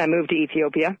 23, I moved to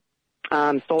Ethiopia.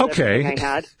 Sold everything I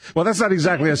had. Well, that's not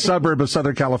exactly a suburb of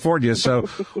Southern California. So,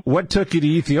 what took you to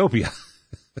Ethiopia?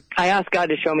 I asked God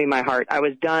to show me my heart. I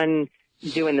was done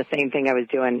doing the same thing I was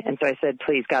doing. And so I said,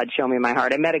 please, God, show me my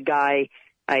heart. I met a guy.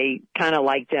 I kind of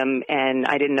liked him, and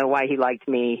I didn't know why he liked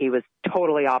me. He was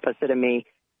totally opposite of me.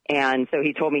 And so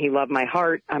he told me he loved my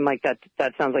heart. I'm like, that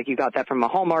sounds like you got that from a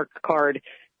Hallmark card.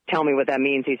 Tell me what that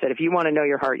means. He said, if you want to know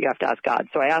your heart, you have to ask God.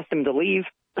 So I asked him to leave,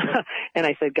 and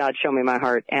I said, God, show me my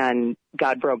heart. And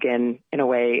God broke in a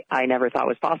way I never thought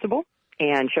was possible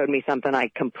and showed me something I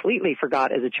completely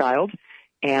forgot as a child.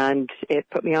 And it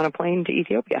put me on a plane to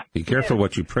Ethiopia. Be careful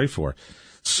what you pray for.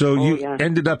 So you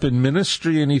ended up in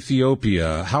ministry in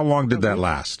Ethiopia. How long did that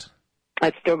last?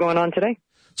 It's still going on today.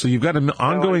 So you've got an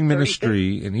ongoing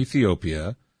ministry in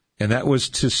Ethiopia, and that was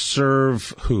to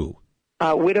serve who?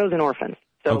 Widows and orphans.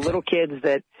 So little kids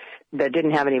that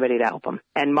didn't have anybody to help them,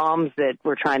 and moms that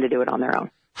were trying to do it on their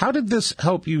own. How did this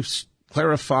help you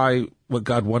clarify what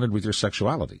God wanted with your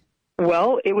sexuality?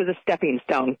 Well, it was a stepping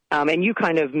stone. And you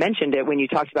kind of mentioned it when you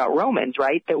talked about Romans,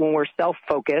 right? That when we're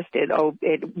self-focused,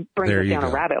 it brings us down a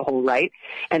rabbit hole, right?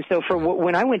 And so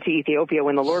when I went to Ethiopia,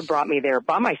 when the Lord brought me there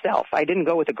by myself, I didn't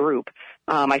go with a group.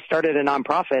 I started a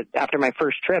nonprofit after my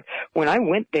first trip. When I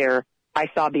went there, I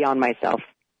saw beyond myself.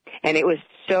 And it was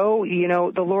so,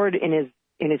 the Lord in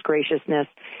his graciousness,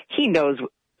 he knows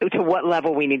to what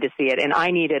level we need to see it. And I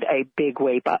needed a big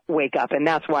wake up. And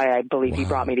that's why I believe he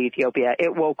brought me to Ethiopia.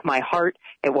 It woke my heart.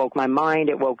 It woke my mind.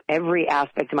 It woke every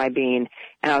aspect of my being.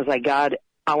 And I was like, God,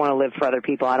 I want to live for other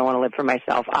people. I don't want to live for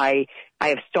myself. I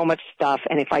have so much stuff.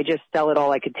 And if I just sell it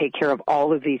all, I could take care of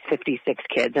all of these 56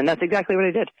 kids. And that's exactly what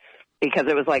I did. Because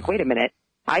it was like, wait a minute.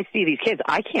 I see these kids.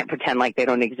 I can't pretend like they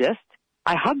don't exist.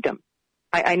 I hugged them.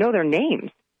 I know their names.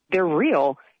 They're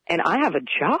real. And I have a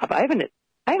job. I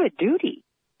have a duty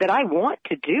that I want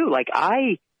to do. Like,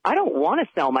 I don't want to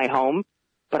sell my home,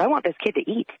 but I want this kid to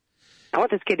eat. I want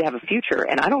this kid to have a future,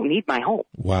 and I don't need my home.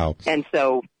 Wow. And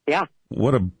so,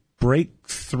 what a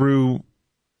breakthrough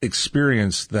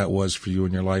experience that was for you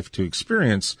in your life to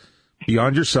experience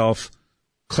beyond yourself,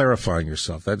 clarifying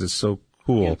yourself. That is so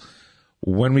cool. Yeah.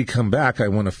 When we come back, I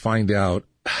want to find out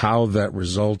how that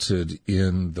resulted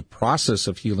in the process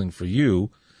of healing for you.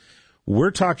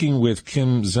 We're talking with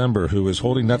Kim Zember, who is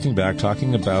holding nothing back,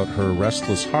 talking about her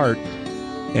restless heart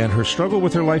and her struggle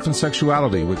with her life and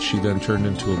sexuality, which she then turned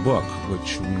into a book,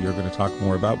 which we are going to talk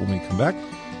more about when we come back.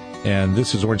 And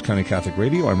this is Orange County Catholic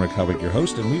Radio. I'm Rick Howitt, your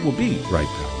host, and we will be right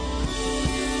back.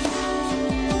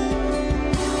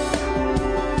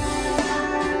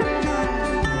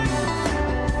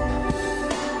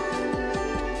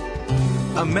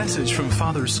 A message from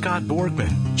Father Scott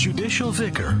Borgman, Judicial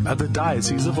Vicar of the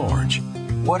Diocese of Orange.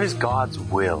 What is God's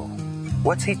will?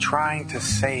 What's He trying to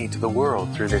say to the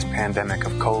world through this pandemic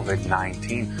of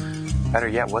COVID-19? Better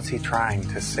yet, what's He trying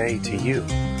to say to you?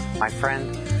 My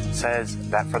friend says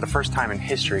that for the first time in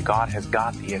history, God has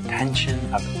got the attention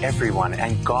of everyone,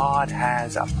 and God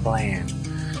has a plan.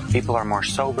 People are more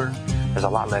sober. There's a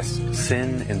lot less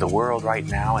sin in the world right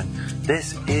now, and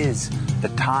this is the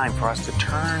time for us to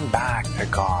turn back to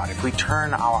God. If we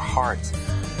turn our hearts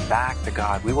back to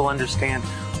God, we will understand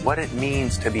what it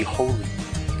means to be holy,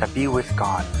 to be with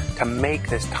God, to make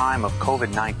this time of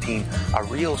COVID-19 a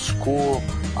real school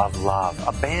of love.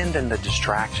 Abandon the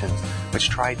distractions which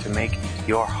try to make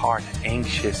your heart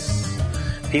anxious.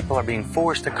 People are being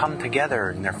forced to come together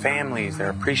in their families. They're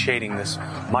appreciating this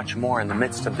much more in the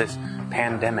midst of this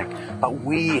pandemic. But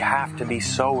we have to be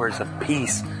sowers of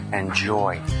peace and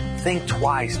joy. Think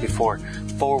twice before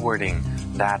forwarding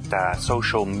that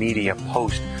social media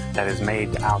post that is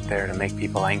made out there to make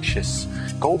people anxious.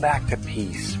 Go back to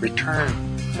peace. Return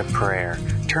to prayer.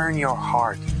 Turn your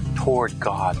heart toward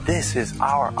God. This is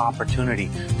our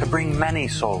opportunity to bring many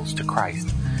souls to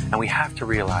Christ. And we have to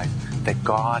realize that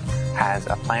God has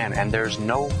a plan, and there's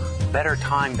no better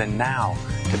time than now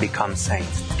to become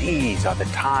saints. These are the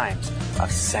times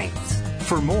of saints.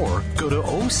 For more, go to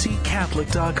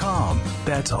OCCatholic.com.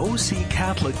 That's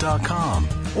OCCatholic.com.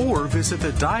 Or visit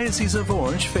the Diocese of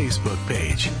Orange Facebook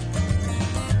page.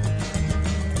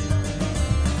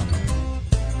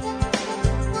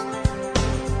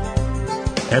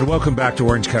 And welcome back to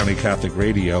Orange County Catholic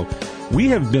Radio. We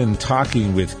have been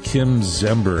talking with Kim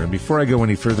Zember. And before I go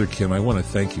any further, Kim, I want to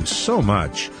thank you so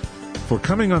much for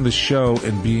coming on the show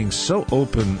and being so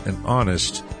open and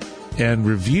honest and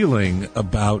revealing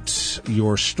about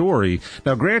your story.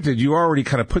 Now, granted, you already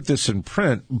kind of put this in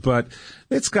print, but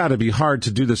it's got to be hard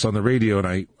to do this on the radio. And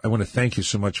I want to thank you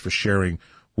so much for sharing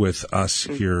with us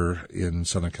here in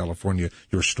Southern California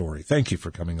your story. Thank you for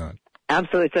coming on.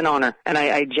 Absolutely. It's an honor. And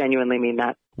I genuinely mean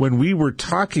that. When we were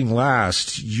talking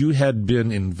last, you had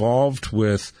been involved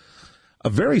with a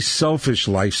very selfish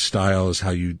lifestyle, is how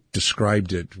you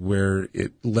described it, where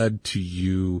it led to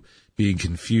you being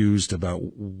confused about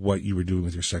what you were doing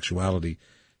with your sexuality.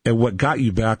 And what got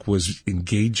you back was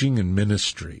engaging in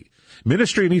ministry.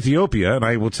 Ministry in Ethiopia, and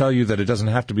I will tell you that it doesn't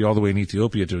have to be all the way in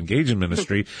Ethiopia to engage in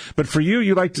ministry, but for you,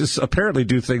 you like to apparently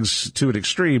do things to an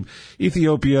extreme.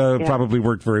 Ethiopia probably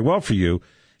worked very well for you,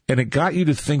 and it got you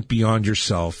to think beyond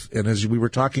yourself. And as we were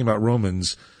talking about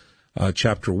Romans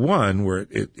chapter 1, where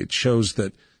it shows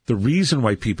that the reason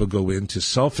why people go into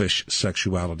selfish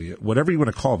sexuality, whatever you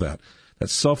want to call that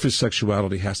selfish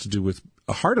sexuality has to do with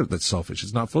a heart that's selfish.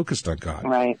 It's not focused on God.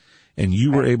 Right. And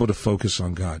you were able to focus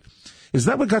on God. Is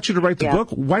that what got you to write the book?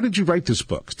 Why did you write this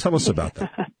book? Tell us about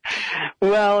that.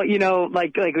 Well,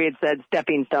 like we had said,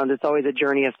 stepping stones, it's always a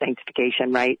journey of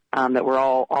sanctification, right? That we're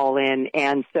all in.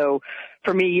 And so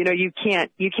for me, you can't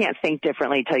think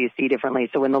differently till you see differently.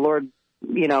 So when the Lord,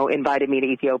 invited me to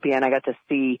Ethiopia and I got to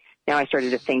see, now I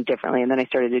started to think differently, and then I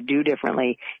started to do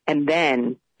differently. And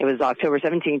then it was October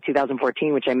 17,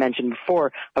 2014, which I mentioned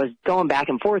before. I was going back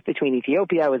and forth between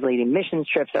Ethiopia. I was leading missions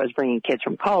trips. I was bringing kids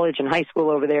from college and high school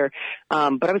over there.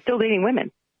 But I was still dating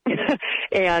women.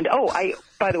 And,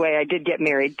 by the way, I did get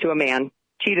married to a man,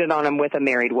 cheated on him with a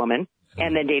married woman,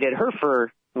 and then dated her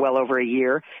for well over a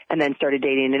year, and then started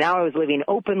dating. And now I was living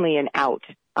openly and out.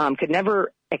 Could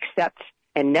never accept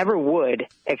and never would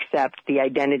accept the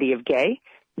identity of gay,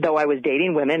 though I was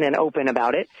dating women and open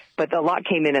about it. But a lot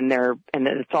came in there, and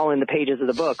it's all in the pages of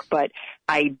the book. But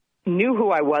I knew who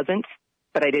I wasn't,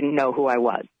 but I didn't know who I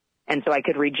was. And so I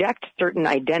could reject certain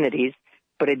identities,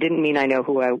 but it didn't mean I knew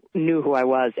who I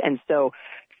was. And so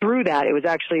through that, it was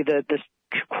actually the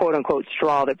quote-unquote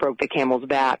straw that broke the camel's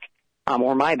back,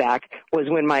 or my back, was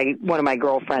when one of my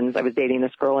girlfriends, I was dating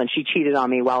this girl, and she cheated on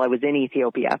me while I was in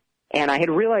Ethiopia. And I had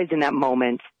realized in that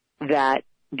moment that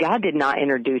God did not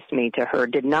introduce me to her,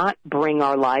 did not bring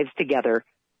our lives together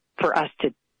for us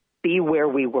to be where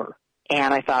we were.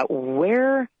 And I thought,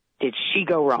 where did she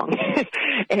go wrong?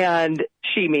 And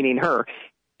she, meaning her.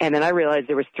 And then I realized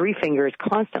there was three fingers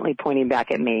constantly pointing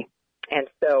back at me. And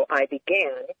so I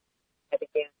began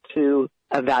to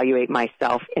evaluate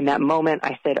myself. In that moment,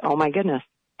 I said, oh, my goodness,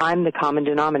 I'm the common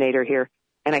denominator here.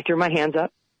 And I threw my hands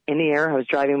up in the air. I was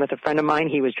driving with a friend of mine.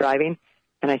 He was driving.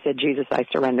 And I said, Jesus, I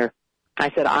surrender.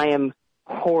 I said, I am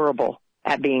horrible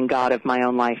at being God of my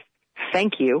own life.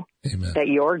 Thank you Amen. That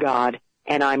you're God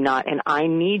and I'm not. And I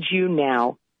need you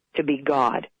now to be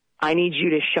God. I need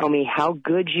you to show me how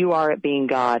good you are at being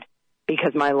God,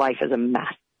 because my life is a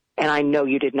mess. And I know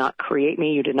you did not create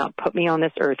me. You did not put me on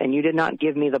this earth, and you did not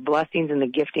give me the blessings and the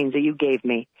giftings that you gave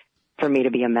me for me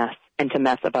to be a mess and to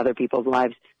mess up other people's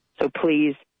lives. So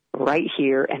please, right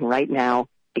here and right now,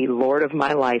 be Lord of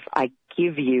my life. I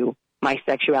give you my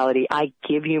sexuality. I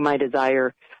give you my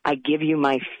desire. I give you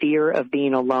my fear of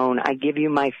being alone. I give you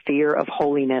my fear of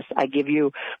holiness. I give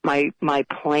you my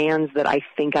plans that I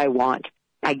think I want.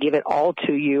 I give it all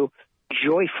to you,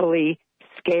 joyfully,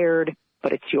 scared,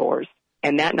 but it's yours.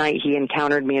 And that night he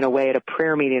encountered me in a way at a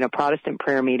prayer meeting, a Protestant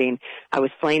prayer meeting. I was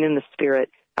slain in the spirit.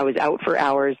 I was out for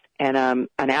hours, and an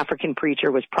African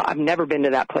preacher I've never been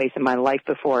to that place in my life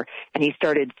before, and he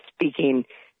started speaking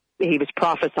he was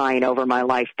prophesying over my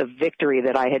life, the victory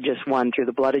that I had just won through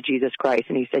the blood of Jesus Christ.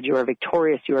 And he said, you are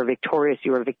victorious, you are victorious,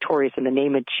 you are victorious. In the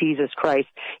name of Jesus Christ,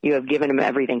 you have given him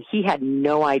everything. He had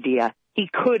no idea. He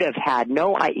couldn't have had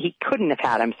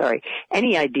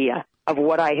any idea of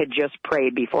what I had just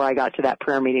prayed before I got to that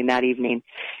prayer meeting that evening.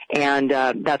 And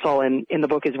that's all in the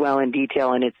book as well in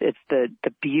detail. And it's the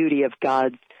beauty of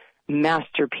God's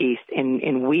masterpiece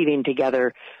in weaving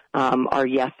together our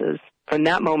yeses. From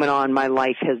that moment on, my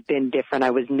life has been different.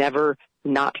 I was never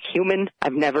not human.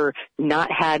 I've never not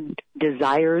had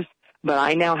desires, but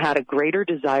I now had a greater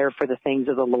desire for the things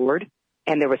of the Lord.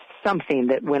 And there was something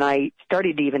that when I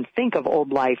started to even think of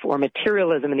old life or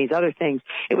materialism and these other things,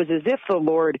 it was as if the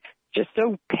Lord just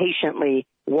so patiently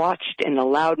watched and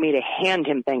allowed me to hand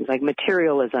him things like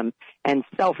materialism and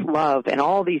self-love and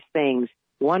all these things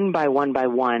one by one by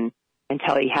one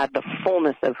until he had the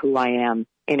fullness of who I am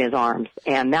in his arms.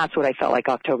 And that's what I felt like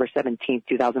October 17th,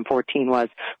 2014 was,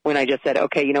 when I just said,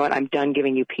 okay, you know what? I'm done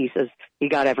giving you pieces. You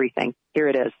got everything. Here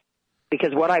it is.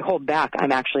 Because what I hold back,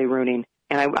 I'm actually ruining.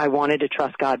 And I wanted to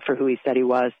trust God for who he said he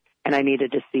was. And I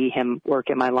needed to see him work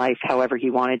in my life however he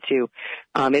wanted to.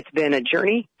 It's been a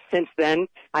journey since then.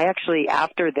 I actually,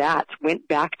 after that, went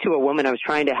back to a woman. I was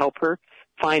trying to help her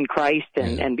find Christ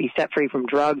and be set free from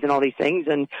drugs and all these things.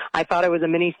 And I thought I was a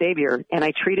mini savior. And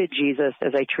I treated Jesus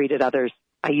as I treated others.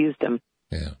 I used him.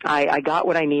 Yeah. I got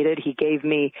what I needed. He gave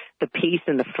me the peace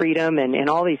and the freedom and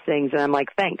all these things. And I'm like,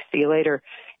 thanks, see you later.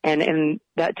 And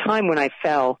that time when I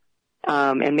fell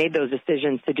and made those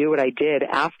decisions to do what I did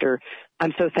after,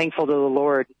 I'm so thankful to the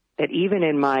Lord that even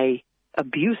in my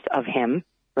abuse of him,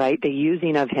 right, the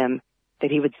using of him, that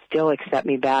he would still accept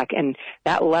me back. And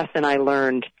that lesson I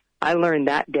learned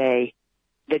that day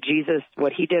that Jesus,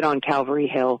 what he did on Calvary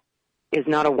Hill, is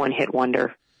not a one-hit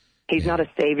wonder. He's not a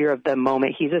savior of the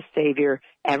moment. He's a savior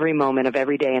every moment of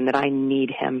every day, and that I need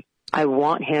him. I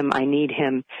want him. I need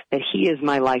him, that he is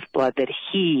my lifeblood, that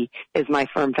he is my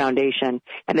firm foundation,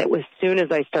 and that as soon as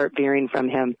I start veering from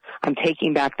him, I'm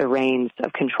taking back the reins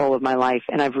of control of my life,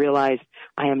 and I've realized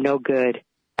I am no good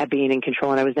at being in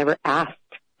control, and I was never asked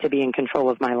to be in control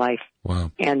of my life.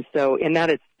 Wow. And so in that,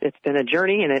 it's been a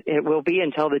journey, and it will be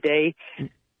until the day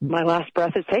my last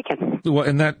breath is taken. Well,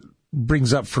 and that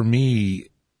brings up for me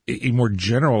a more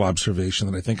general observation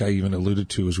that I think I even alluded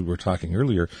to as we were talking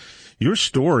earlier. Your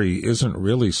story isn't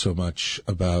really so much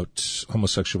about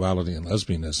homosexuality and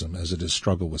lesbianism as it is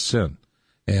struggle with sin.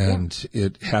 And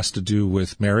it has to do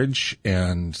with marriage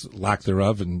and lack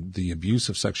thereof and the abuse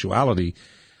of sexuality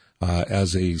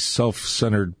as a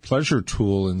self-centered pleasure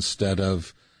tool instead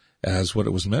of as what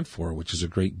it was meant for, which is a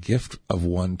great gift of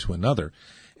one to another.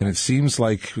 And it seems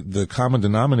like the common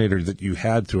denominator that you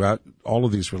had throughout all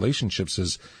of these relationships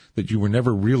is that you were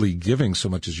never really giving so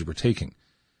much as you were taking.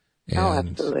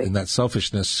 And, and that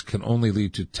selfishness can only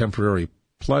lead to temporary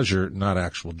pleasure, not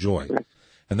actual joy.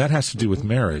 And that has to do with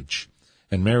marriage.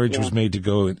 And marriage was made to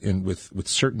go in with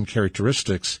certain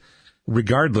characteristics.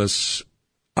 Regardless,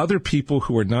 other people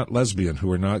who are not lesbian,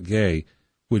 who are not gay,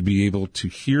 would be able to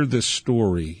hear this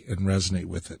story and resonate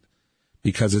with it.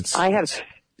 Because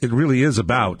it really is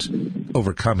about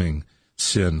overcoming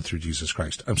sin through Jesus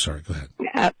Christ. I'm sorry, go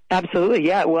ahead. Absolutely,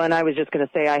 yeah. Well, and I was just going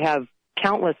to say I have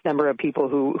countless number of people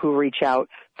who reach out,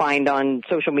 find on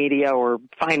social media or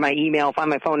find my email,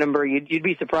 find my phone number. You'd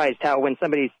be surprised how when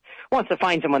somebody wants to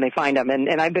find someone, they find them.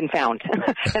 And I've been found.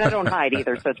 And I don't hide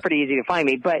either, so it's pretty easy to find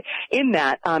me. But in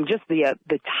that, just the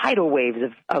tidal waves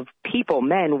of people,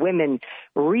 men, women,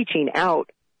 reaching out,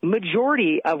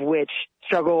 majority of which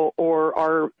struggle or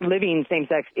are living in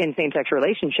same-sex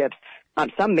relationships,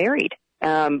 some married,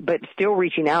 but still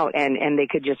reaching out, and they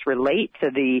could just relate to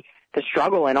the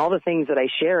struggle and all the things that I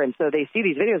share. And so they see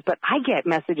these videos, but I get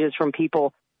messages from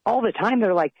people all the time.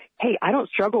 They're like, hey, I don't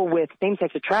struggle with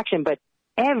same-sex attraction, but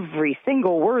every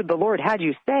single word the Lord had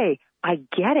you say, I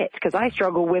get it, because I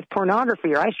struggle with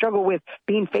pornography, or I struggle with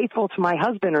being faithful to my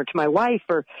husband or to my wife,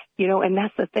 or, and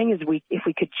that's the thing is if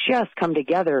we could just come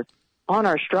together on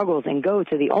our struggles and go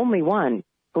to the only one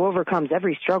who overcomes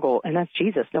every struggle, and that's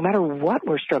Jesus, no matter what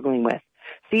we're struggling with.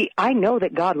 See, I know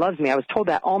that God loves me. I was told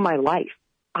that all my life.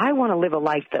 I want to live a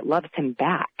life that loves him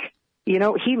back. He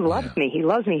loves me. He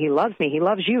loves me. He loves me. He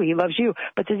loves you. He loves you.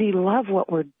 But does he love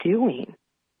what we're doing?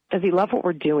 Does he love what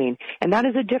we're doing? And that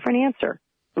is a different answer.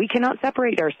 We cannot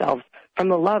separate ourselves from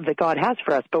the love that God has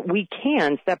for us, but we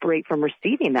can separate from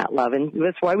receiving that love. And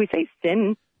that's why we say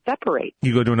sin separate.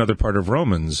 You go to another part of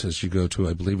Romans as you go to,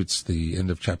 I believe it's the end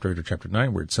of chapter 8 or chapter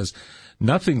 9, where it says,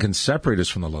 nothing can separate us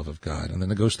from the love of God. And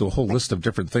then it goes through a whole list of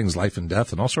different things, life and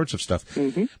death and all sorts of stuff.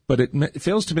 Mm-hmm. But it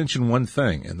fails to mention one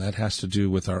thing, and that has to do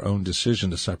with our own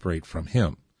decision to separate from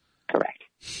him. Correct.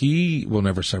 He will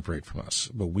never separate from us,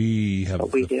 but we have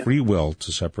the free will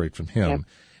to separate from him,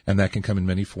 and that can come in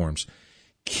many forms.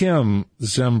 Kim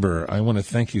Zember, I want to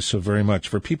thank you so very much.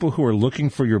 For people who are looking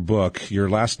for your book, your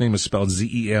last name is spelled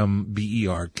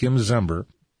Zember, Kim Zember.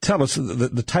 Tell us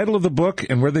the title of the book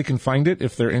and where they can find it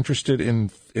if they're interested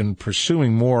in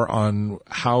pursuing more on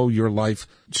how your life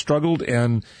struggled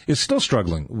and is still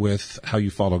struggling with how you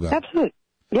follow God. Absolutely.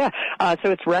 Yeah. So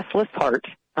it's Restless Heart,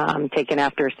 taken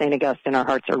after St. Augustine. Our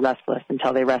hearts are restless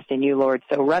until they rest in you, Lord.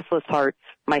 So Restless Heart,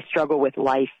 my struggle with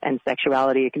life and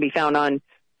sexuality. It can be found on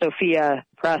Sophia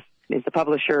Press is the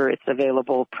publisher. It's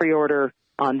available pre-order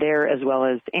on there as well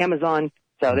as Amazon.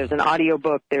 So there's an audio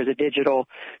book, there's a digital,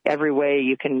 every way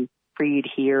you can read,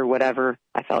 hear, whatever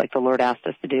I felt like the Lord asked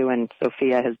us to do. And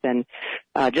Sophia has been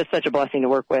just such a blessing to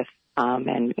work with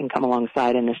and come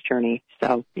alongside in this journey.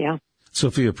 So, yeah.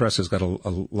 Sophia Press has got a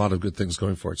lot of good things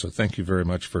going for it. So thank you very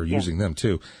much for using them,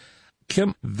 too.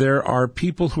 Kim, there are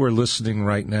people who are listening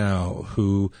right now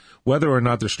who, whether or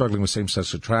not they're struggling with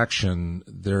same-sex attraction,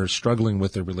 they're struggling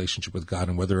with their relationship with God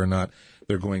and whether or not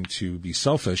they're going to be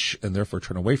selfish and therefore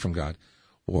turn away from God,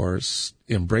 or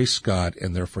embrace God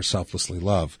and therefore selflessly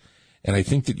love. And I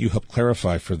think that you help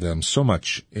clarify for them so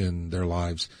much in their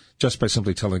lives just by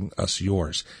simply telling us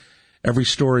yours. Every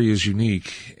story is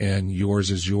unique, and yours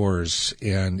is yours,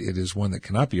 and it is one that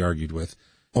cannot be argued with,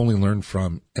 only learned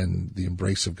from, and the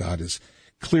embrace of God is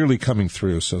clearly coming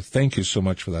through. So thank you so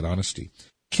much for that honesty.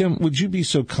 Kim, would you be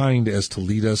so kind as to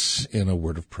lead us in a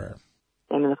word of prayer?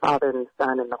 In the name of the Father, and the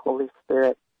Son, and the Holy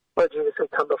Spirit. Lord Jesus, we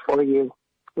come before you.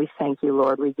 We thank you,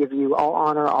 Lord. We give you all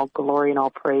honor, all glory, and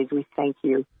all praise. We thank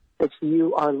you that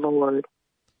you are Lord,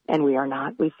 and we are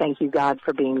not. We thank you, God,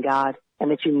 for being God,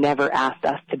 and that you never asked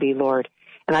us to be Lord.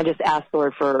 And I just ask,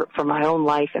 Lord, for my own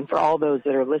life and for all those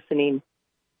that are listening,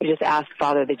 I just ask,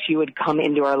 Father, that you would come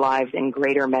into our lives in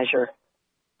greater measure.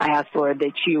 I ask, Lord,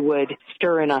 that you would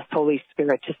stir in us, Holy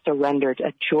Spirit, to surrender,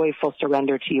 a joyful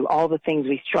surrender to you. All the things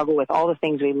we struggle with, all the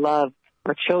things we love,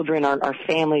 our children, our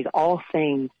families, all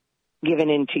things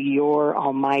given into your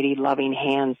almighty, loving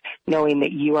hands, knowing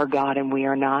that you are God and we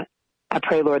are not. I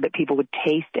pray, Lord, that people would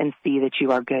taste and see that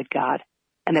you are good, God,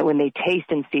 and that when they taste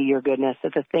and see your goodness,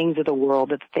 that the things of the world,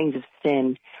 that the things of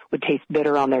sin would taste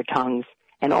bitter on their tongues,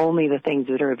 and only the things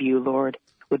that are of you, Lord,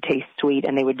 would taste sweet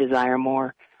and they would desire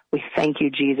more. We thank you,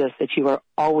 Jesus, that you are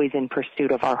always in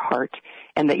pursuit of our heart,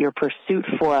 and that your pursuit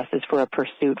for us is for a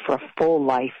pursuit for a full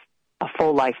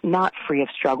life, not free of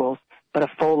struggles, but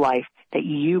a full life that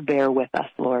you bear with us,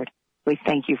 Lord. We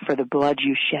thank you for the blood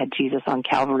you shed, Jesus, on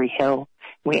Calvary Hill.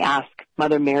 We ask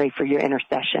Mother Mary for your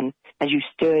intercession. As you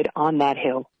stood on that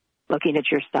hill looking at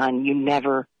your son, you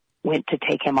never went to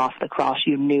take him off the cross.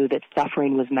 You knew that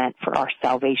suffering was meant for our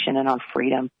salvation and our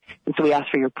freedom. And so we ask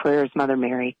for your prayers, Mother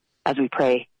Mary, as we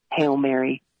pray, Hail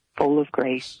Mary, full of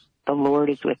grace, the Lord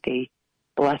is with thee.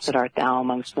 Blessed art thou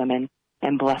amongst women,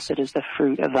 and blessed is the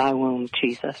fruit of thy womb,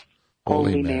 Jesus.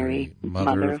 Holy Mary,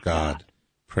 Mother of God,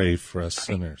 pray for us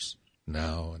sinners,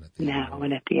 now and at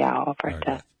the hour of our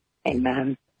death.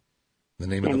 Amen. In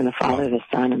the name of the Father, the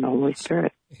Son, and the Holy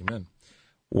Spirit. Amen.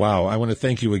 Wow. I want to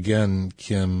thank you again,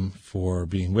 Kim, for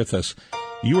being with us.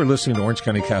 You are listening to Orange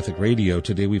County Catholic Radio.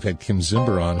 Today we've had Kim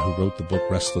Zember on, who wrote the book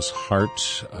Restless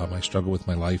Heart, My Struggle with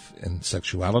My Life and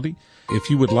Sexuality. If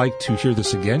you would like to hear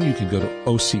this again, you can go to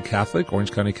OC Catholic,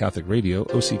 Orange County Catholic Radio,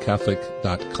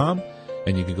 occatholic.com,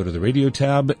 and you can go to the radio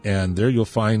tab, and there you'll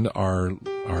find our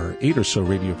 8 or so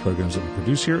radio programs that we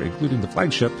produce here, including the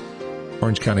flagship,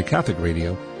 Orange County Catholic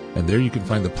Radio, and there you can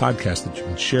find the podcast that you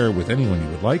can share with anyone you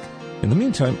would like. In the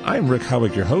meantime, I'm Rick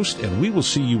Howick, your host, and we will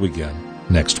see you again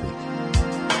next week.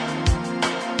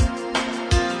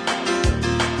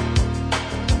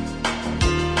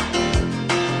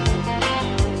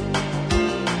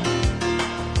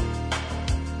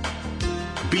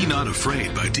 Be Not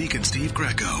Afraid by Deacon Steve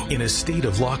Greco. In a state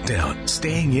of lockdown,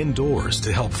 staying indoors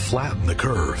to help flatten the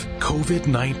curve.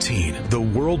 COVID-19, the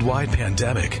worldwide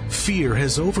pandemic. Fear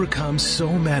has overcome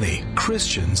so many,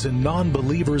 Christians and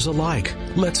non-believers alike.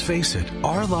 Let's face it,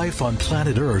 our life on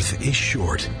planet Earth is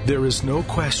short. There is no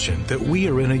question that we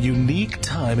are in a unique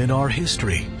time in our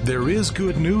history. There is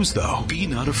good news, though. Be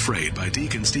Not Afraid by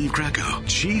Deacon Steve Greco.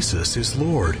 Jesus is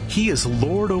Lord. He is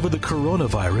Lord over the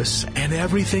coronavirus and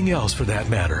everything else for that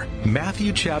matter.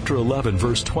 Matthew chapter 11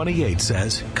 verse 28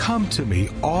 says, "Come to me,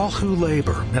 all who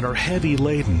labor and are heavy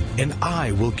laden, and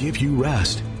I will give you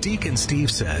rest." Deacon Steve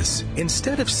says,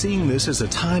 instead of seeing this as a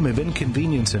time of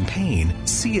inconvenience and pain,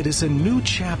 see it as a new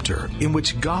chapter in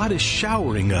which God is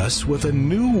showering us with a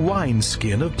new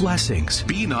wineskin of blessings.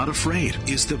 Be Not Afraid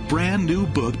is the brand new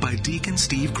book by Deacon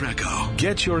Steve Greco.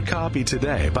 Get your copy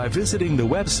today by visiting the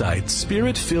website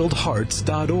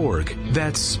spiritfilledhearts.org.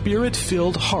 That's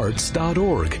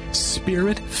spiritfilledhearts.org.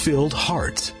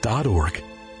 spiritfilledhearts.org.